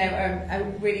got to know a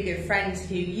really good friend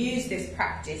who used this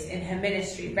practice in her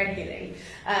ministry regularly,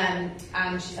 and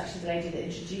she's actually the lady that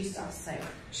introduced us, so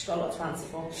she's got a lot to answer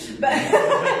for.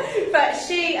 But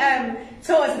she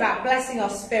taught us about blessing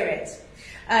our spirit.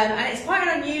 And it's quite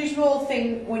an unusual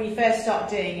thing when you first start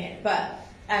doing it, but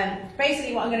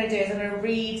basically what I'm going to do is I'm going to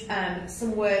read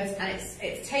some words, and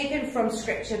it's taken from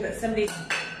scripture, but somebody's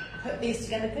put these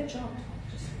together. Good job,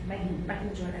 just making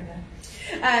the joint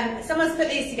over. Someone's put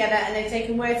these together and they've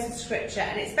taken words from scripture,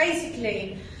 and it's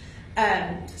basically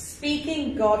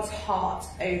speaking God's heart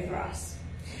over us.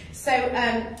 So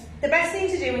the best thing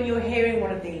to do when you're hearing one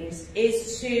of these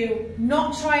is to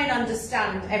not try and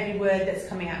understand every word that's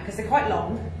coming out, because they're quite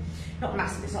long. Not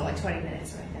massive, it's not like 20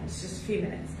 minutes or anything, it's just a few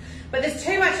minutes. But there's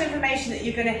too much information that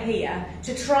you're going to hear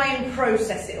to try and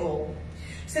process it all.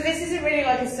 So this isn't really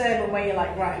like a sermon where you're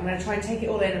like, right, I'm going to try and take it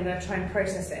all in, I'm going to try and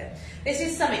process it. This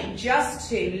is something just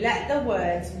to let the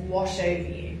words wash over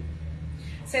you.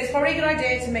 So it's probably a good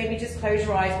idea to maybe just close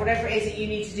your eyes, whatever it is that you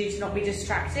need to do to not be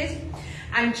distracted,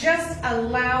 and just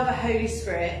allow the Holy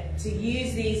Spirit to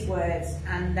use these words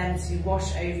and then to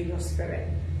wash over your spirit.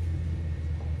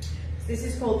 So this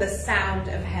is called the sound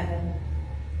of heaven.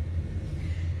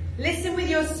 Listen with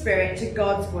your spirit to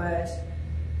God's word.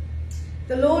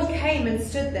 The Lord came and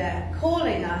stood there,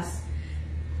 calling as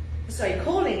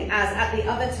at the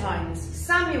other times,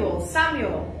 Samuel,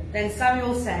 Samuel. Then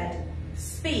Samuel said,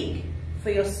 Speak, for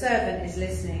your servant is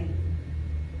listening.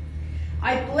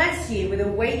 I bless you with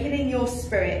awakening your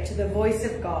spirit to the voice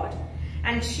of God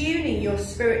and tuning your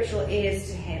spiritual ears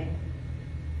to him.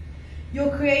 Your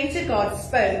Creator God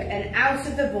spoke, and out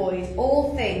of the void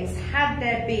all things had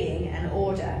their being and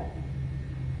order.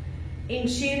 In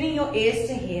tuning your ears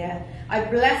to hear, I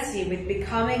bless you with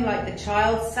becoming like the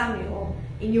child Samuel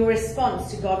in your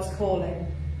response to God's calling.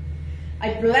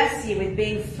 I bless you with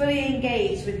being fully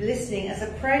engaged with listening as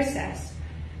a process,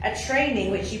 a training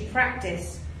which you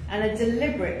practice, and a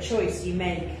deliberate choice you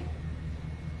make.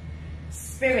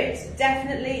 Spirit,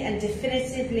 definitely and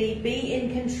definitively be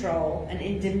in control and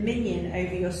in dominion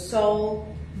over your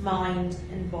soul, mind,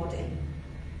 and body.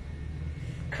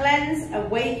 Cleanse,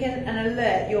 awaken, and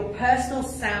alert your personal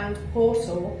sound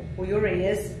portal, or your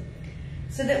ears,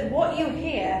 so that what you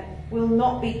hear will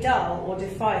not be dull or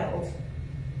defiled.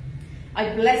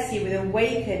 I bless you with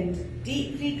awakened,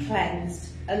 deeply cleansed,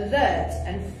 alert,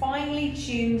 and finely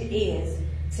tuned ears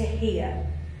to hear,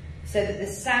 so that the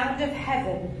sound of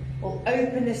heaven will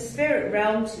open the spirit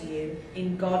realm to you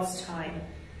in God's time.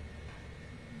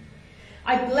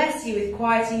 I bless you with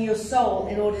quieting your soul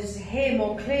in order to hear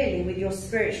more clearly with your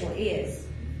spiritual ears.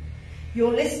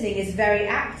 Your listening is very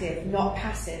active, not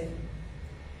passive.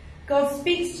 God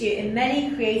speaks to you in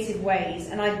many creative ways,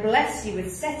 and I bless you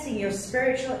with setting your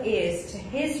spiritual ears to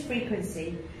his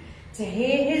frequency, to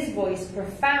hear his voice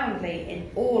profoundly in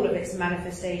all of its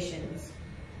manifestations.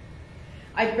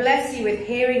 I bless you with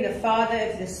hearing the Father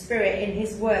of the Spirit in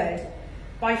his word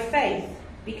by faith,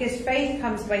 because faith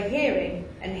comes by hearing,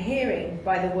 and hearing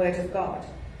by the word of God.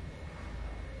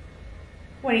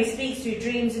 When he speaks through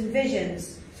dreams and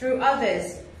visions, through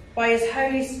others, by his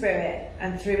Holy Spirit,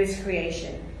 and through his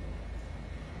creation.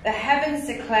 The heavens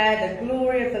declare the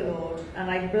glory of the Lord, and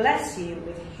I bless you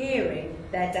with hearing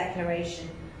their declaration.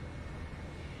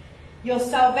 Your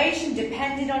salvation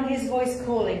depended on his voice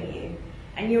calling you,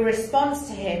 and your response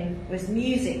to him was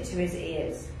music to his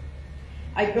ears.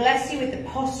 I bless you with the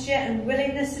posture and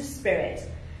willingness of spirit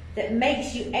that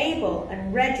makes you able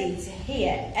and ready to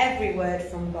hear every word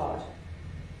from God.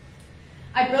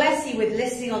 I bless you with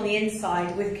listening on the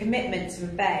inside with commitment to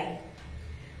obey.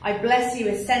 I bless you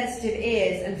with sensitive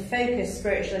ears and focused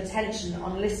spiritual attention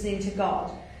on listening to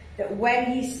God, that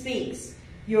when he speaks,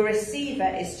 your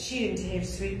receiver is tuned to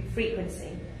his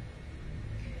frequency.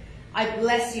 I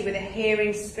bless you with a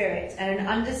hearing spirit and an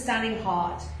understanding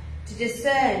heart to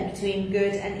discern between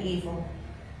good and evil.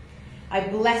 I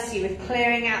bless you with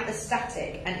clearing out the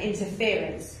static and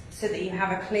interference so that you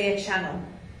have a clear channel.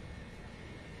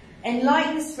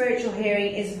 Enlightened spiritual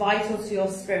hearing is vital to your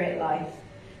spirit life,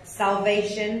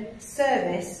 salvation,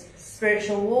 service,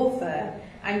 spiritual warfare,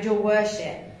 and your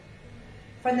worship.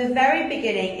 From the very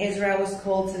beginning, Israel was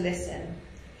called to listen.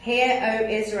 Hear, O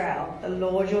Israel, the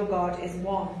Lord your God is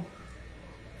one.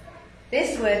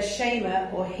 This word, shema,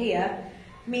 or hear,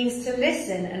 means to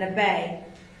listen and obey.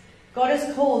 God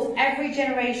has called every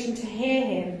generation to hear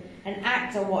him and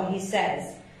act on what he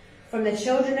says. From the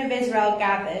children of Israel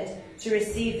gathered to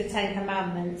receive the Ten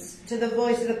Commandments, to the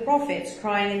voice of the prophets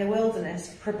crying in the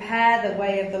wilderness, prepare the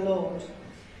way of the Lord.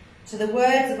 To the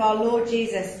words of our Lord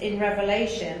Jesus in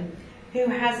Revelation, who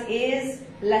has ears,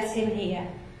 let him hear.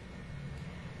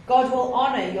 God will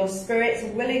honour your spirit's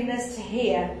willingness to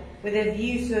hear with a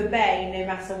view to obey no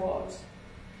matter what.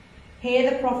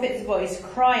 Hear the prophet's voice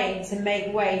crying to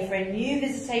make way for a new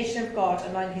visitation of God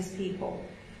among his people,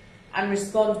 and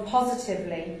respond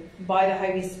positively by the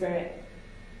Holy Spirit.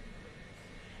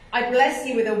 I bless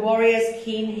you with a warrior's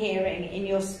keen hearing in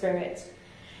your spirit.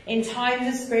 In times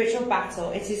of spiritual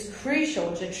battle, it is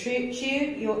crucial to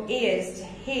tune your ears to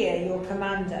hear your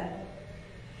commander.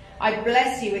 I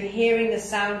bless you with hearing the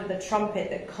sound of the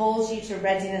trumpet that calls you to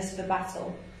readiness for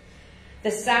battle.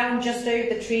 The sound just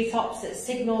over the treetops that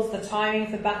signals the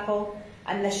timing for battle,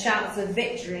 and the shouts of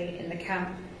victory in the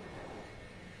camp.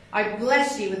 I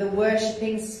bless you with a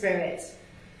worshipping spirit.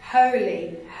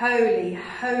 Holy, holy,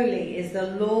 holy is the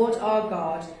Lord our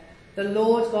God, the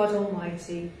Lord God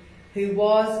Almighty, who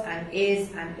was and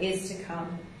is to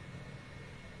come.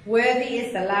 Worthy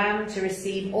is the Lamb to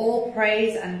receive all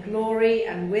praise and glory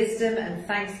and wisdom and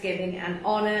thanksgiving and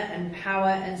honour and power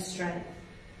and strength.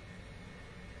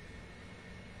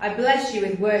 I bless you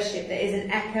with worship that is an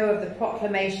echo of the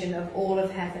proclamation of all of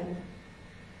heaven.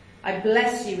 I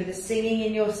bless you with the singing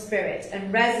in your spirit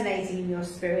and resonating in your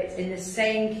spirit in the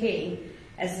same key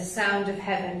as the sound of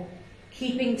heaven,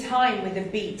 keeping time with the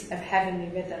beat of heavenly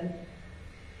rhythm.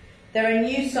 There are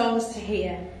new songs to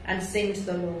hear and sing to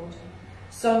the Lord.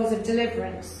 Songs of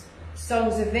deliverance,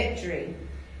 songs of victory,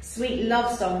 sweet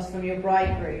love songs from your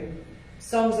bridegroom,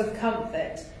 songs of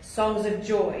comfort, songs of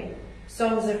joy,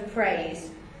 songs of praise,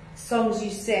 songs you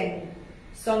sing,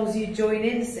 songs you join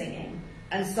in singing,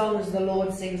 and songs the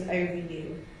Lord sings over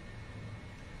you.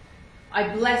 I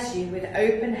bless you with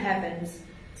open heavens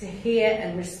to hear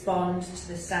and respond to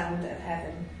the sound of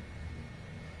heaven.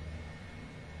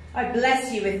 I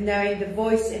bless you with knowing the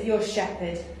voice of your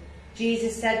shepherd.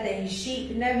 Jesus said that his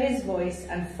sheep know his voice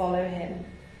and follow him.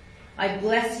 I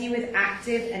bless you with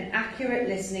active and accurate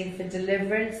listening for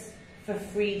deliverance, for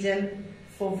freedom,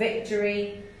 for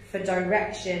victory, for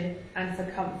direction, and for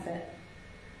comfort.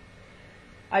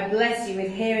 I bless you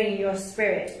with hearing in your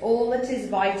spirit all that is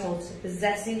vital to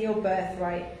possessing your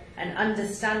birthright and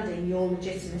understanding your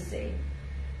legitimacy,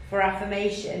 for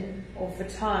affirmation or for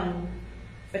time,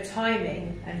 for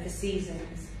timing and for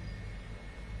seasons.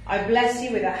 I bless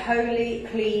you with a holy,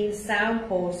 clean, sound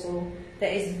portal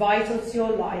that is vital to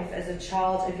your life as a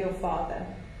child of your Father,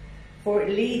 for it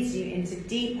leads you into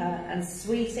deeper and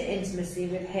sweeter intimacy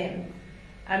with him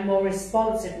and more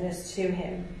responsiveness to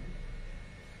him.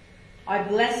 I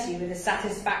bless you with the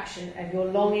satisfaction of your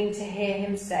longing to hear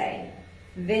him say,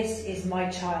 "This is my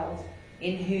child,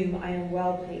 in whom I am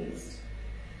well pleased.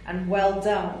 And well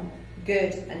done,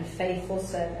 good and faithful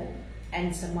servant,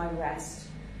 enter my rest."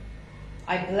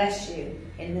 I bless you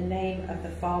in the name of the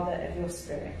Father of your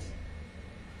Spirit.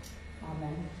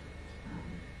 Amen.